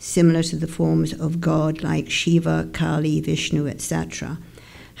 similar to the forms of God like Shiva, Kali, Vishnu, etc.?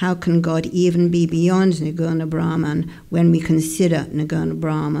 How can God even be beyond Nirguna Brahman when we consider Nirguna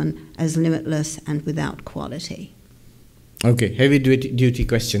Brahman as limitless and without quality? Okay, heavy duty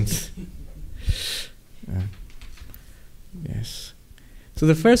questions. Yes. So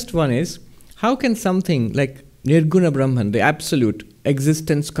the first one is, how can something like Nirguna Brahman, the absolute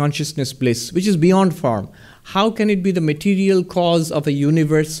existence, consciousness, bliss, which is beyond form, how can it be the material cause of a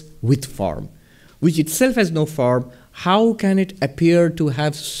universe with form, which itself has no form? How can it appear to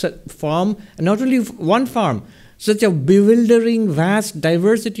have form, and not only one form, such a bewildering, vast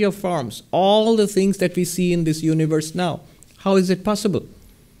diversity of forms, all the things that we see in this universe now? How is it possible?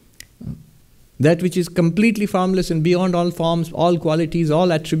 That which is completely formless and beyond all forms, all qualities,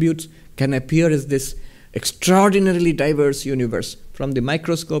 all attributes can appear as this extraordinarily diverse universe, from the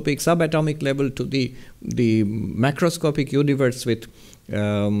microscopic, subatomic level to the macroscopic universe with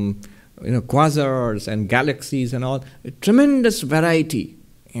quasars and galaxies and all. A tremendous variety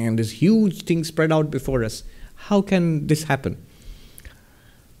and this huge thing spread out before us. How can this happen?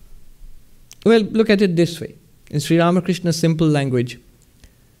 Well, look at it this way. In Sri Ramakrishna's simple language,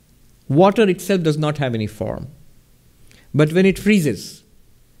 water itself does not have any form. But when it freezes,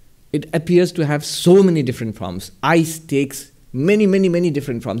 it appears to have so many different forms. Ice takes many, many, many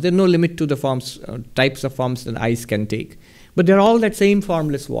different forms. There's no limit to the forms, types of forms that ice can take. But they're all that same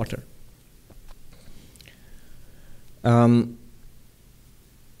formless water.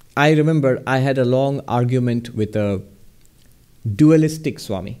 I remember I had a long argument with a dualistic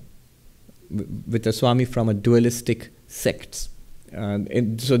Swami, with a Swami from a dualistic sect.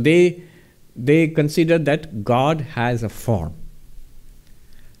 So they consider that God has a form.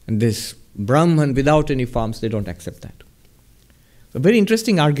 And this Brahman without any forms, they don't accept that. A very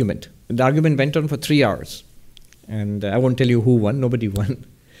interesting argument. The argument went on for 3 hours. And I won't tell you who won, nobody won.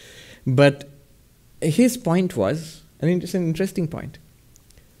 But his point was, and it's an interesting point,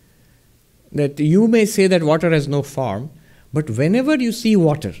 that you may say that water has no form, but whenever you see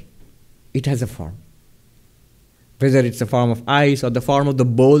water, it has a form. Whether it's the form of ice or the form of the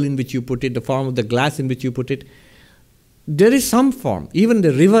bowl in which you put it, the form of the glass in which you put it, there is some form. Even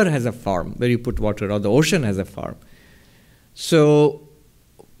the river has a form where you put water, or the ocean has a form. So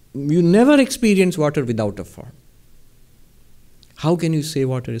you never experience water without a form. How can you say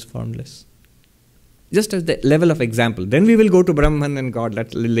water is formless? Just as the level of example. Then we will go to Brahman and God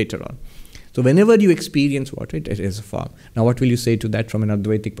later on. So whenever you experience water, it is a form. Now what will you say to that from an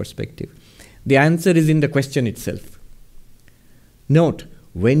Advaitic perspective? The answer is in the question itself. Note,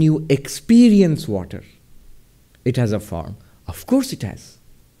 when you experience water, it has a form. Of course it has.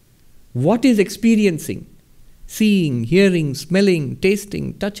 What is experiencing? Seeing, hearing, smelling,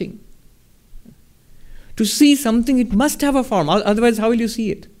 tasting, touching. To see something, it must have a form. Otherwise, how will you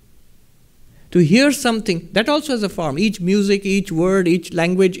see it? To hear something, that also has a form. Each music, each word, each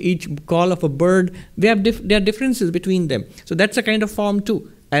language, each call of a bird, there are differences between them. So that's a kind of form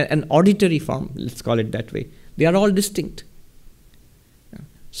too. An auditory form, let's call it that way. They are all distinct.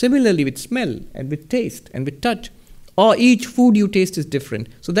 Similarly with smell and with taste and with touch, or each food you taste is different.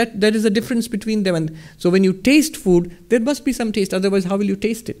 So that there is a difference between them. And so when you taste food, there must be some taste. Otherwise, how will you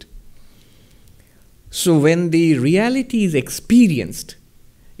taste it? So when the reality is experienced,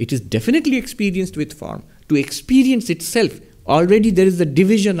 it is definitely experienced with form. To experience itself, already there is a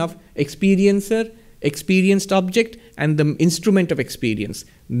division of experiencer, experienced object, and the instrument of experience.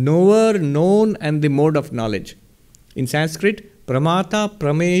 Knower, known, and the mode of knowledge. In Sanskrit, pramata,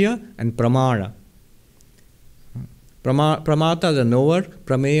 prameya, and pramana. Pramata, the knower,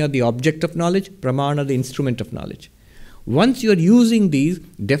 prameya, the object of knowledge, pramana, the instrument of knowledge. Once you are using these,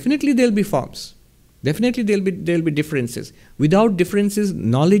 definitely there will be forms. Definitely there will be differences. Without differences,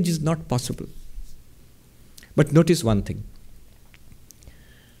 knowledge is not possible. But notice one thing.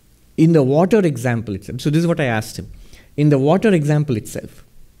 In the water example itself, so this is what I asked him. In the water example itself,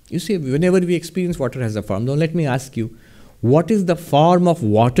 you see, whenever we experience water as a form, now let me ask you, what is the form of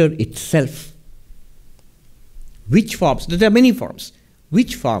water itself? Which forms? There are many forms.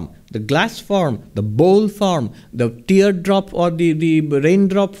 Which form? The glass form, the bowl form, the teardrop or the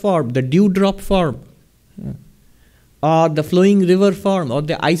raindrop form, the dewdrop form, or the flowing river form, or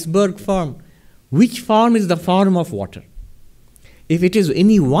the iceberg form. Which form is the form of water? If it is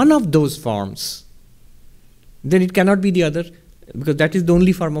any one of those forms, then it cannot be the other, because that is the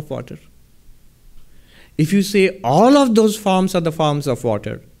only form of water. If you say all of those forms are the forms of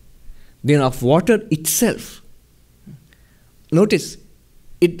water, then of water itself, notice,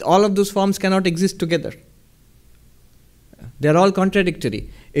 all of those forms cannot exist together. They are all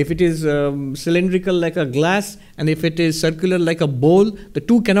contradictory. If it is cylindrical like a glass, and if it is circular like a bowl, the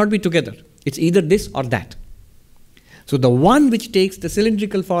two cannot be together. It's either this or that. So the one which takes the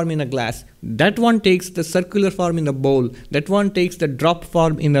cylindrical form in a glass, that one takes the circular form in a bowl, that one takes the drop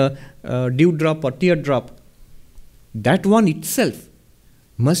form in a dewdrop or teardrop, that one itself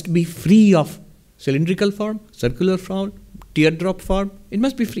must be free of cylindrical form, circular form, teardrop form. It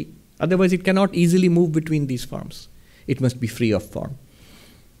must be free. Otherwise it cannot easily move between these forms. It must be free of form.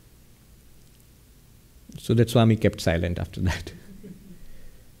 So that Swami kept silent after that.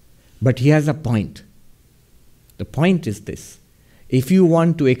 But he has a point. The point is this. If you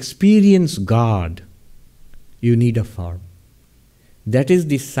want to experience God, you need a form. That is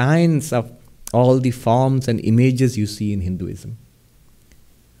the science of all the forms and images you see in Hinduism.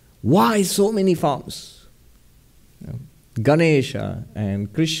 Why so many forms? Ganesha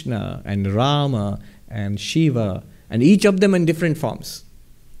and Krishna and Rama and Shiva, and each of them in different forms.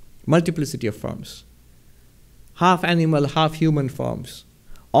 Multiplicity of forms. Half animal, half human forms.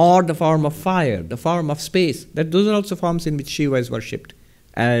 Or the form of fire, the form of space. Those are also forms in which Shiva is worshipped,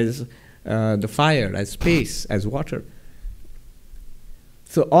 as the fire, as space, as water.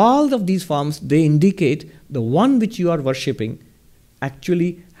 So all of these forms, they indicate the one which you are worshipping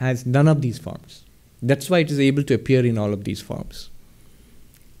actually has none of these forms. That's why it is able to appear in all of these forms.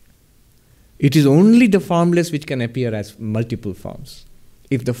 It is only the formless which can appear as multiple forms.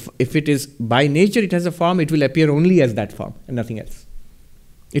 If it is by nature, it has a form, it will appear only as that form and nothing else.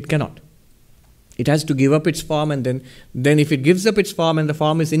 It cannot. It has to give up its form, and then if it gives up its form and the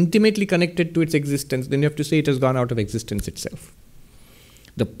form is intimately connected to its existence, then you have to say it has gone out of existence itself.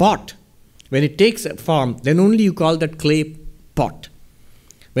 The pot When it takes a form, then only you call that clay pot.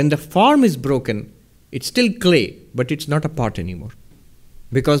 When the form is broken, it's still clay, but it's not a pot anymore.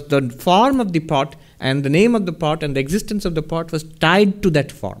 Because the form of the pot and the name of the pot and the existence of the pot was tied to that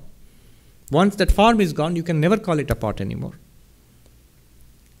form. Once that form is gone, you can never call it a pot anymore.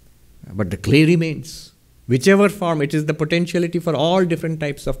 But the clay remains. Whichever form, it is the potentiality for all different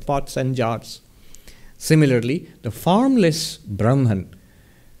types of pots and jars. Similarly, the formless Brahman,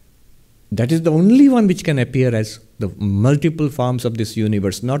 that is the only one which can appear as the multiple forms of this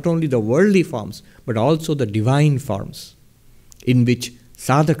universe, not only the worldly forms, but also the divine forms, in which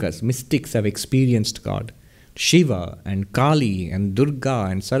sadhakas, mystics have experienced God. Shiva and Kali and Durga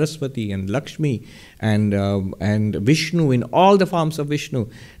and Saraswati and Lakshmi and Vishnu, in all the forms of Vishnu,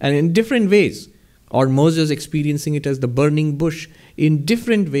 and in different ways. Or Moses experiencing it as the burning bush, in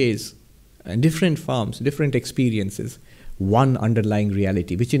different ways, and different forms, different experiences. One underlying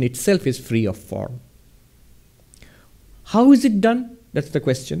reality, which in itself is free of form. How is it done? That's the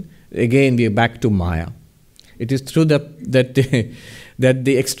question. Again, we are back to Maya. It is through that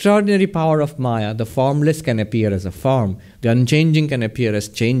the extraordinary power of Maya, the formless can appear as a form, the unchanging can appear as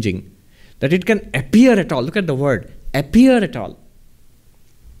changing, that it can appear at all. Look at the word, appear at all.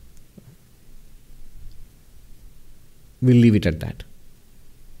 We'll leave it at that.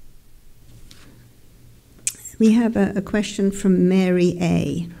 We have a question from Mary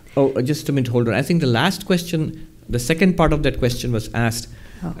A. Oh, just a minute, hold on. I think the last question, the second part of that question was asked.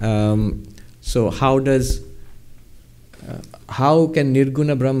 So how can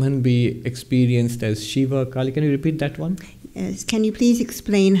Nirguna Brahman be experienced as Shiva, Kali? Can you repeat that one? Yes. Can you please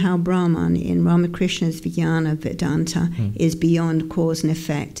explain how Brahman in Ramakrishna's Vijnana Vedanta is beyond cause and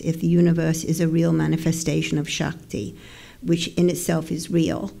effect if the universe is a real manifestation of Shakti, which in itself is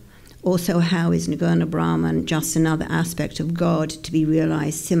real? Also, how is Nirguna Brahman just another aspect of God to be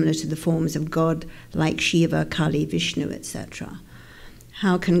realized similar to the forms of God like Shiva, Kali, Vishnu, etc.?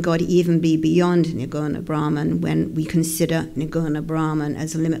 How can God even be beyond Nirguna Brahman when we consider Nirguna Brahman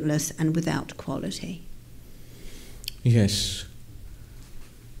as limitless and without quality? Yes.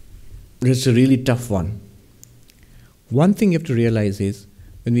 It's a really tough one. One thing you have to realize is,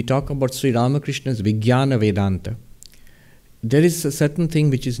 when we talk about Sri Ramakrishna's Vijnana Vedanta, there is a certain thing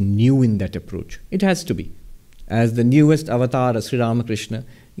which is new in that approach. It has to be. As the newest avatar, Sri Ramakrishna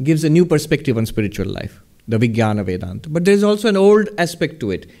gives a new perspective on spiritual life, the Vijnana Vedanta. But there is also an old aspect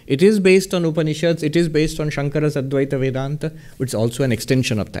to it. It is based on Upanishads, it is based on Shankara's Advaita Vedanta, but it's also an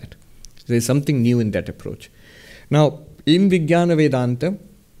extension of that. There is something new in that approach. Now, in Vijnana Vedanta,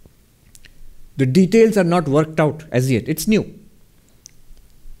 the details are not worked out as yet. It's new.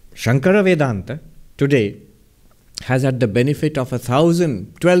 Shankara Vedanta today has had the benefit of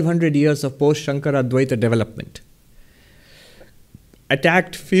 1,200 years of post-Shankara Advaita development,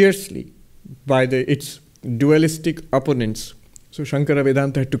 attacked fiercely by its dualistic opponents. So Shankara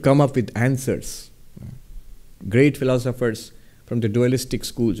Vedanta had to come up with answers. Great philosophers from the dualistic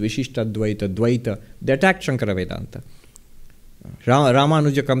schools, Vishishtadvaita, Dvaita, they attacked Shankara Vedanta.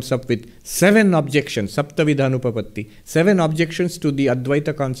 Ramanuja comes up with 7 objections, Saptavidhanupapatti, 7 objections to the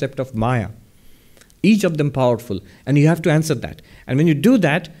Advaita concept of Maya. Each of them powerful, and you have to answer that. And when you do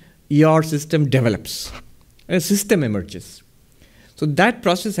that, your system develops. A system emerges. So that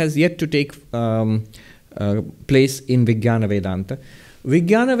process has yet to take place in Vijnana Vedanta.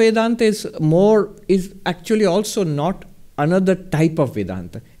 Vijnana Vedanta is actually also not another type of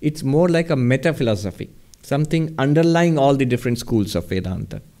Vedanta. It's more like a meta-philosophy, something underlying all the different schools of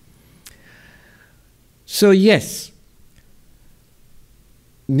Vedanta. So yes,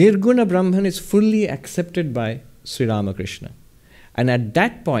 Nirguna Brahman is fully accepted by Sri Ramakrishna. And at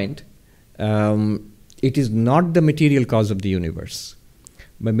that point, it is not the material cause of the universe.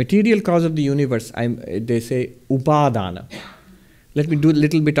 By material cause of the universe, they say upadana. Let me do a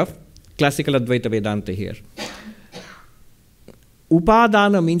little bit of classical Advaita Vedanta here.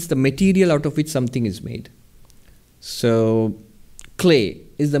 Upadana means the material out of which something is made. So clay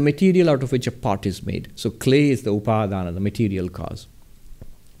is the material out of which a pot is made. So clay is the upadana, the material cause.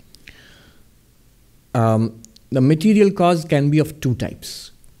 The material cause can be of 2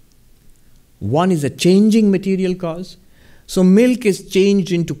 types. One is a changing material cause. So milk is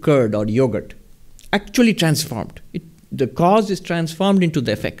changed into curd or yogurt, actually transformed. The cause is transformed into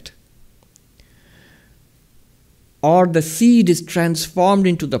the effect. Or the seed is transformed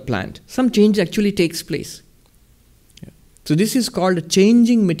into the plant. Some change actually takes place. So this is called a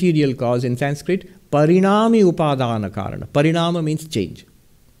changing material cause in Sanskrit, parinami upadana karana. Parinama means change.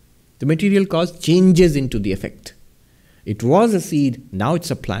 The material cause changes into the effect. It was a seed, now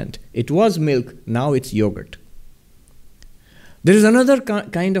it's a plant. It was milk, now it's yogurt. There is another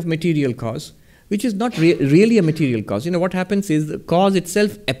kind of material cause, which is not really a material cause. What happens is the cause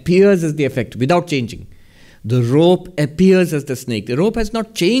itself appears as the effect without changing. The rope appears as the snake. The rope has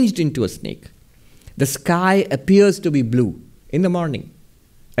not changed into a snake. The sky appears to be blue in the morning,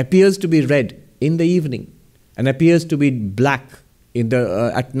 appears to be red in the evening, and appears to be black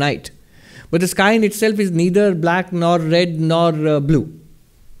at night. But the sky in itself is neither black nor red nor blue.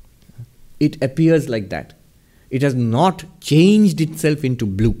 It appears like that. It has not changed itself into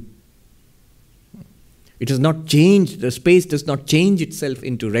blue. It has not changed, the space does not change itself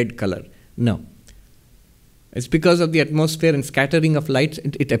into red color. No. It's because of the atmosphere and scattering of light,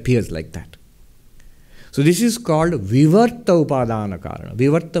 it appears like that. So this is called Vivarta Upadana Karana.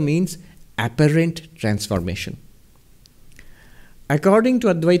 Vivarta means apparent transformation. According to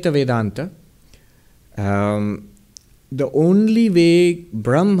Advaita Vedanta, the only way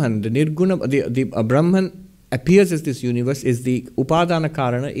Brahman, the Nirguna, the Brahman appears as this universe is the Upadana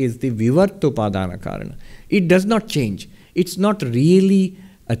Karana, is the Vivarta Upadana Karana. It does not change. It's not really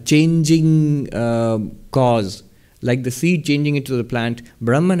a changing cause. Like the seed changing into the plant,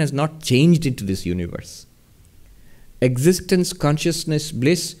 Brahman has not changed into this universe. Existence, consciousness,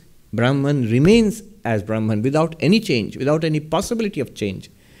 bliss, Brahman remains as Brahman without any change, without any possibility of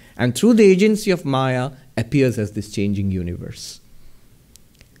change. And through the agency of Maya, appears as this changing universe.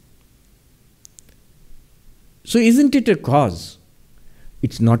 So isn't it a cause?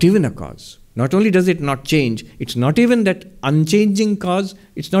 It's not even a cause. Not only does it not change, it's not even that unchanging cause,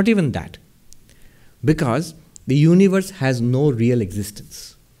 it's not even that. Because the universe has no real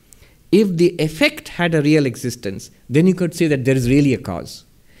existence. If the effect had a real existence, then you could say that there is really a cause.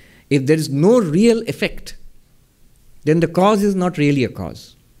 If there is no real effect, then the cause is not really a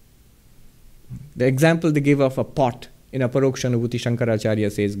cause. The example they give of a pot in Aparokshanubhuti,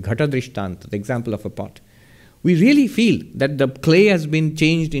 Shankaracharya says, Ghata Drishtanta, the example of a pot. We really feel that the clay has been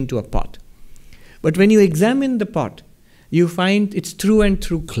changed into a pot. But when you examine the pot, you find it's through and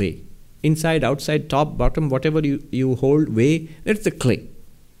through clay. Inside, outside, top, bottom, whatever you hold, weigh, that's the clay.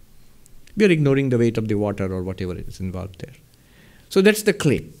 We are ignoring the weight of the water or whatever is involved there. So that's the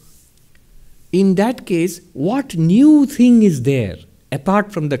clay. In that case, what new thing is there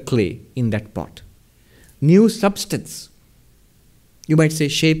apart from the clay in that pot? New substance. You might say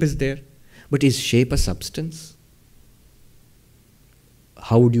shape is there, but is shape a substance?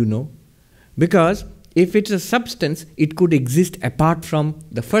 How would you know? Because if it's a substance, it could exist apart from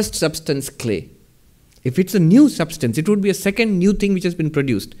the first substance, clay. If it's a new substance, it would be a second new thing which has been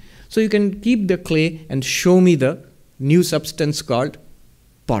produced. So you can keep the clay and show me the new substance called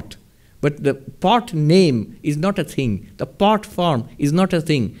pot. But the pot name is not a thing. The pot form is not a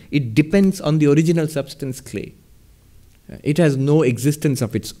thing. It depends on the original substance, clay. It has no existence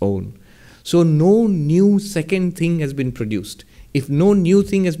of its own. So no new second thing has been produced. If no new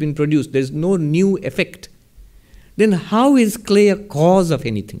thing has been produced, there is no new effect, then how is clay a cause of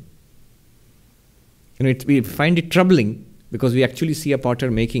anything? We find it troubling because we actually see a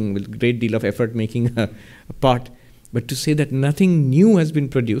potter making, with great deal of effort, making a pot. But to say that nothing new has been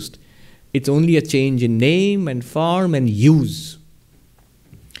produced, it's only a change in name and form and use.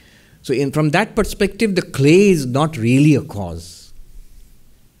 So from that perspective, the clay is not really a cause.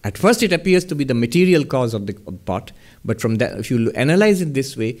 At first it appears to be the material cause of the pot, but from that, if you analyze it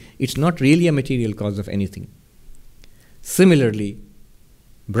this way, it's not really a material cause of anything. Similarly,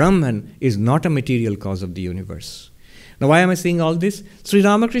 Brahman is not a material cause of the universe. Now why am I saying all this? Sri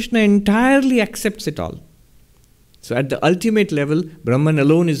Ramakrishna entirely accepts it all. So at the ultimate level, Brahman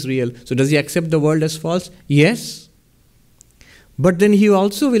alone is real. So does he accept the world as false? Yes. But then he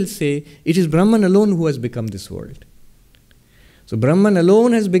also will say, it is Brahman alone who has become this world. So Brahman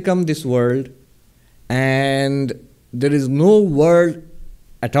alone has become this world, and there is no world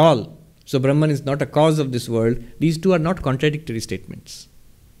at all. So Brahman is not a cause of this world. These two are not contradictory statements.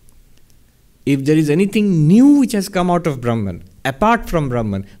 If there is anything new which has come out of Brahman, apart from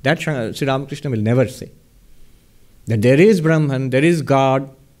Brahman, that Sri Ramakrishna will never say. That there is Brahman, there is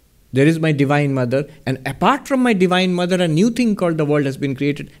God, there is my Divine Mother, and apart from my Divine Mother, a new thing called the world has been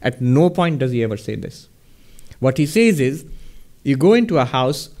created. At no point does he ever say this. What he says is, you go into a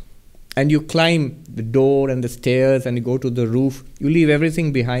house and you climb the door and the stairs and you go to the roof. You leave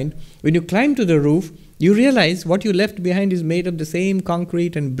everything behind. When you climb to the roof, you realize what you left behind is made of the same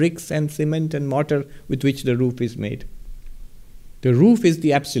concrete and bricks and cement and mortar with which the roof is made. The roof is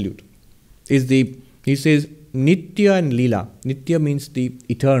the absolute. He says, Nitya and Leela. Nitya means the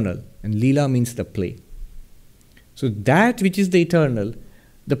eternal and Leela means the play. So that which is the eternal,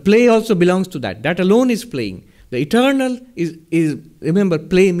 the play also belongs to that. That alone is playing. The eternal is remember,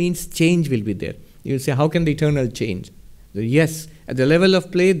 play means change will be there. You will say, how can the eternal change? Yes, at the level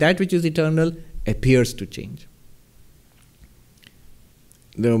of play, that which is eternal appears to change.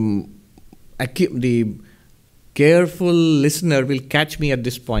 The careful listener will catch me at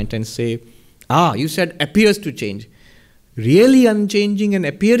this point and say, you said appears to change. Really unchanging and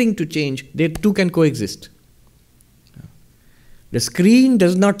appearing to change, they two can coexist. The screen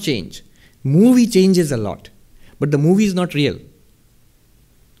does not change. Movie changes a lot, but the movie is not real.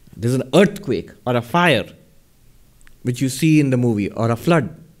 There's an earthquake or a fire which you see in the movie, or a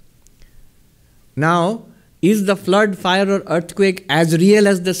flood. Now, is the flood, fire or earthquake as real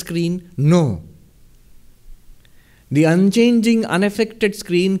as the screen? No. The unchanging, unaffected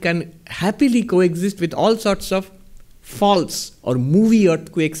screen can happily coexist with all sorts of false or movie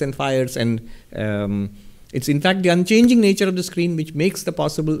earthquakes and fires, and it's in fact the unchanging nature of the screen which makes it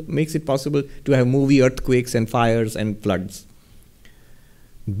possible to have movie earthquakes and fires and floods.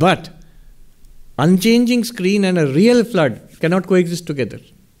 But unchanging screen and a real flood cannot coexist together.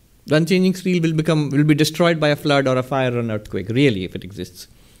 The unchanging screen will be destroyed by a flood or a fire or an earthquake, really, if it exists.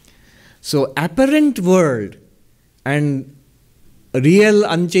 So apparent world and real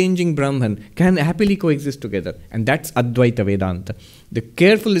unchanging Brahman can happily coexist together, and that's Advaita Vedanta. The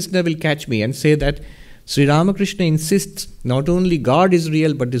careful listener will catch me and say that Sri Ramakrishna insists not only God is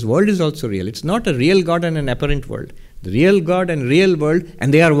real, but this world is also real. It's not a real God and an apparent world. The real God and real world,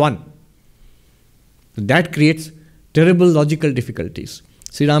 and they are one. That creates terrible logical difficulties.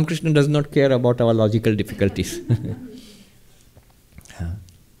 Sri Ramakrishna does not care about our logical difficulties.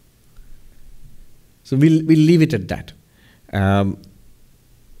 So we'll leave it at that.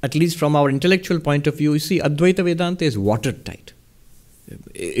 At least from our intellectual point of view, you see, Advaita Vedanta is watertight.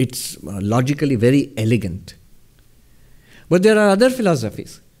 It's logically very elegant. But there are other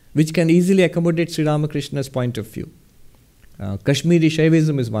philosophies which can easily accommodate Sri Ramakrishna's point of view. Kashmiri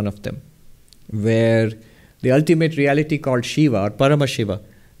Shaivism is one of them, where the ultimate reality called Shiva or Paramashiva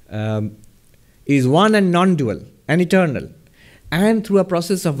is one and non-dual and eternal, and through a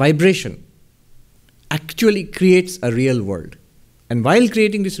process of vibration actually creates a real world. And while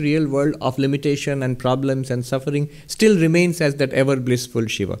creating this real world of limitation and problems and suffering, still remains as that ever blissful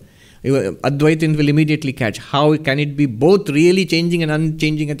Shiva. Advaitins will immediately catch, how can it be both really changing and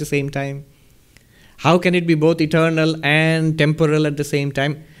unchanging at the same time? How can it be both eternal and temporal at the same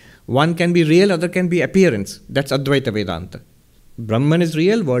time? One can be real, other can be appearance. That's Advaita Vedanta. Brahman is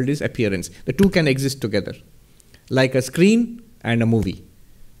real, world is appearance. The two can exist together. Like a screen and a movie.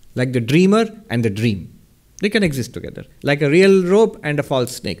 Like the dreamer and the dream. They can exist together. Like a real rope and a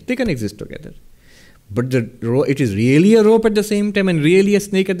false snake. They can exist together. But it is really a rope at the same time and really a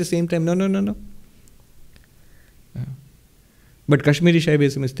snake at the same time. No. But Kashmiri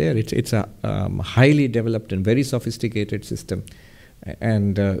Shaivism is there. It's a highly developed and very sophisticated system.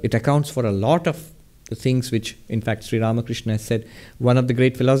 And it accounts for a lot of the things which, in fact, Sri Ramakrishna has said. One of the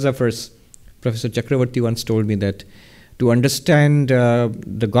great philosophers, Professor Chakravarti, once told me that to understand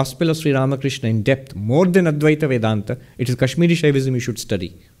the gospel of Sri Ramakrishna in depth, more than Advaita Vedanta, it is Kashmiri Shaivism you should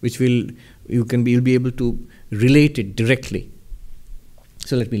study, which you'll be able to relate it directly.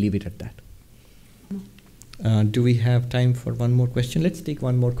 So let me leave it at that. Do we have time for one more question? Let's take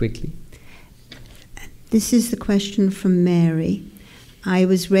one more quickly. This is the question from Mary. I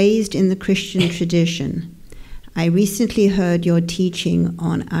was raised in the Christian tradition. I recently heard your teaching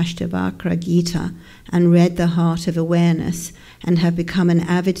on Ashtavakra Gita and read The Heart of Awareness and have become an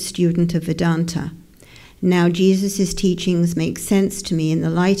avid student of Vedanta. Now Jesus' teachings make sense to me in the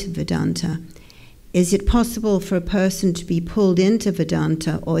light of Vedanta. Is it possible for a person to be pulled into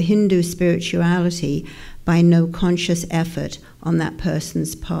Vedanta or Hindu spirituality by no conscious effort on that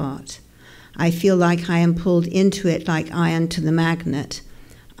person's part? I feel like I am pulled into it like iron to the magnet.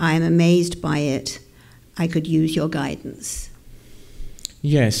 I am amazed by it. I could use your guidance.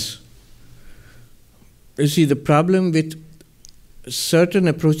 Yes. You see, the problem with certain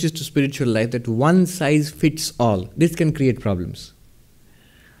approaches to spiritual life, that one size fits all, this can create problems.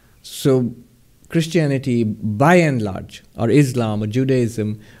 So Christianity, by and large, or Islam or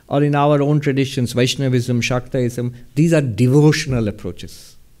Judaism, or in our own traditions, Vaishnavism, Shaktaism, these are devotional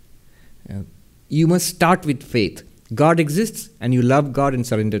approaches. You must start with faith. God exists and you love God and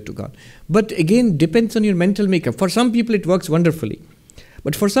surrender to God. But again, depends on your mental makeup. For some people it works wonderfully.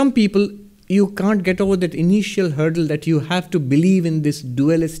 But for some people, you can't get over that initial hurdle that you have to believe in this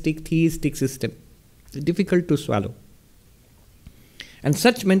dualistic, theistic system. It's difficult to swallow. And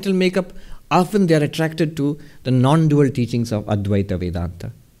such mental makeup, often they are attracted to the non-dual teachings of Advaita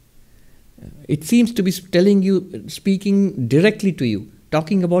Vedanta. It seems to be speaking directly to you,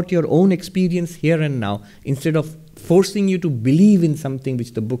 talking about your own experience here and now, instead of forcing you to believe in something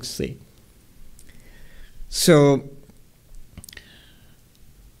which the books say. So,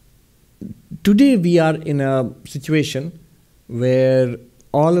 today we are in a situation where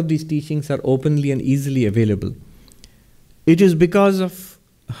all of these teachings are openly and easily available. It is because of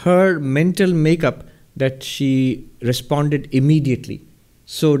her mental makeup that she responded immediately,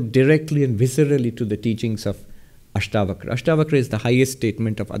 so directly and viscerally to the teachings of Ashtavakra. Ashtavakra is the highest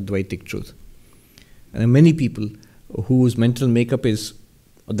statement of Advaitic truth. And there are many people whose mental makeup is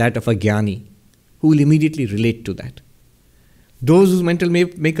that of a jnani, who will immediately relate to that. Those whose mental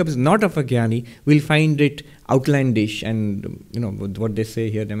makeup is not of a jnani will find it outlandish and, what they say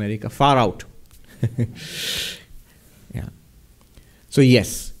here in America, far out. Yeah. So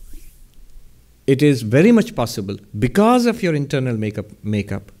yes, it is very much possible because of your internal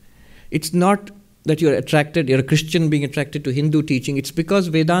makeup. It's not that you're a Christian being attracted to Hindu teaching. It's because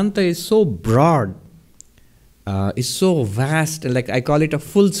Vedanta is so broad, is so vast, and like I call it a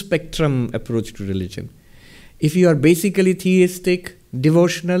full spectrum approach to religion. If you are basically theistic,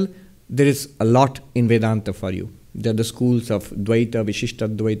 devotional, there is a lot in Vedanta for you. There are the schools of Dvaita,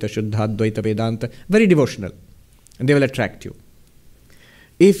 Vishishtadvaita, Shuddhadvaita, Vedanta, very devotional, and they will attract you.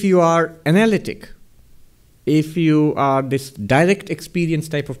 If you are analytic, if you are this direct experience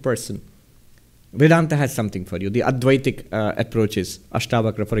type of person, Vedanta has something for you. The Advaitic approaches,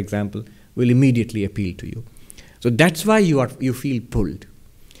 Ashtavakra for example, will immediately appeal to you. So that's why you feel pulled.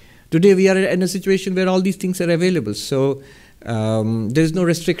 Today we are in a situation where all these things are available, so there is no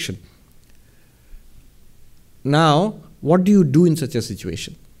restriction. Now, what do you do in such a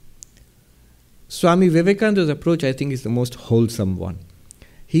situation? Swami Vivekananda's approach, I think, is the most wholesome one.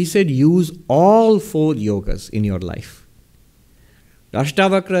 He said, use all 4 yogas in your life. The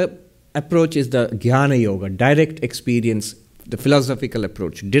Ashtavakra approach is the Jnana Yoga, direct experience, the philosophical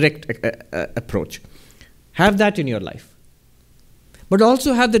approach, direct approach. Have that in your life. But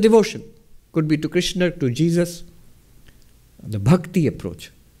also have the devotion. Could be to Krishna, to Jesus. The bhakti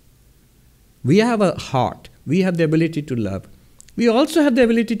approach. We have a heart. We have the ability to love. We also have the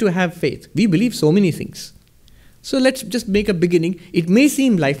ability to have faith. We believe so many things. So let's just make a beginning. It may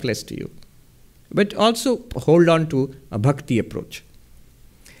seem lifeless to you, but also hold on to a bhakti approach.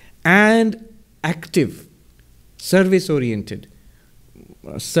 And active, service-oriented,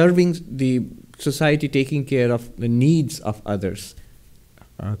 serving the society, taking care of the needs of others,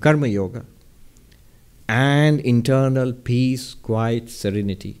 karma yoga. And internal peace, quiet,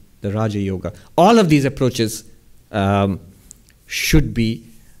 serenity, the Raja Yoga. All of these approaches should be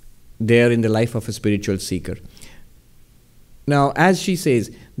there in the life of a spiritual seeker. Now, as she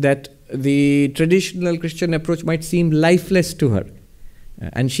says, that the traditional Christian approach might seem lifeless to her,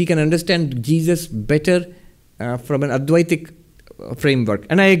 and she can understand Jesus better from an Advaitic framework.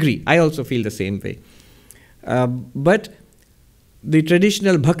 And I agree, I also feel the same way. But the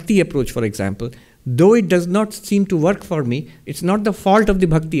traditional bhakti approach, for example, though it does not seem to work for me, it's not the fault of the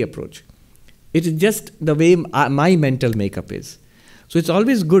bhakti approach. It is just the way my mental makeup is. So it's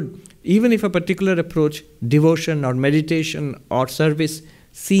always good, even if a particular approach, devotion or meditation or service,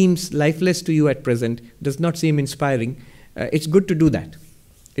 seems lifeless to you at present, does not seem inspiring, it's good to do that.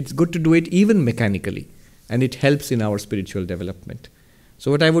 It's good to do it even mechanically, and it helps in our spiritual development. So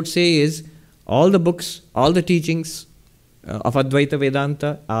what I would say is, all the books, all the teachings of Advaita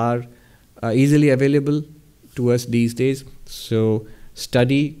Vedanta are easily available to us these days. So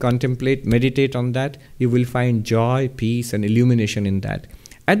study, contemplate, meditate on that. You will find joy, peace, and illumination in that.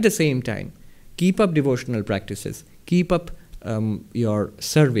 At the same time, keep up devotional practices, keep up your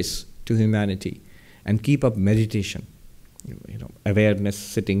service to humanity, and keep up meditation, awareness,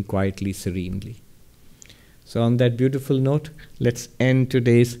 sitting quietly, serenely. So on that beautiful note, let's end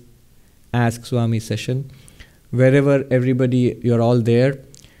today's Ask Swami session. Wherever everybody, you're all there,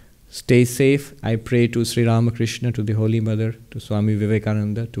 stay safe. I pray to Sri Ramakrishna, to the Holy Mother, to Swami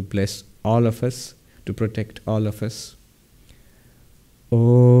Vivekananda, to bless all of us, to protect all of us.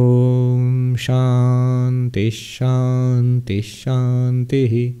 Om Shanti Shanti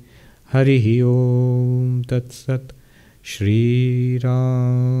Shanti Harihi Om Tat Sat Shri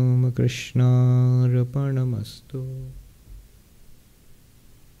Ramakrishna Arpanamastu.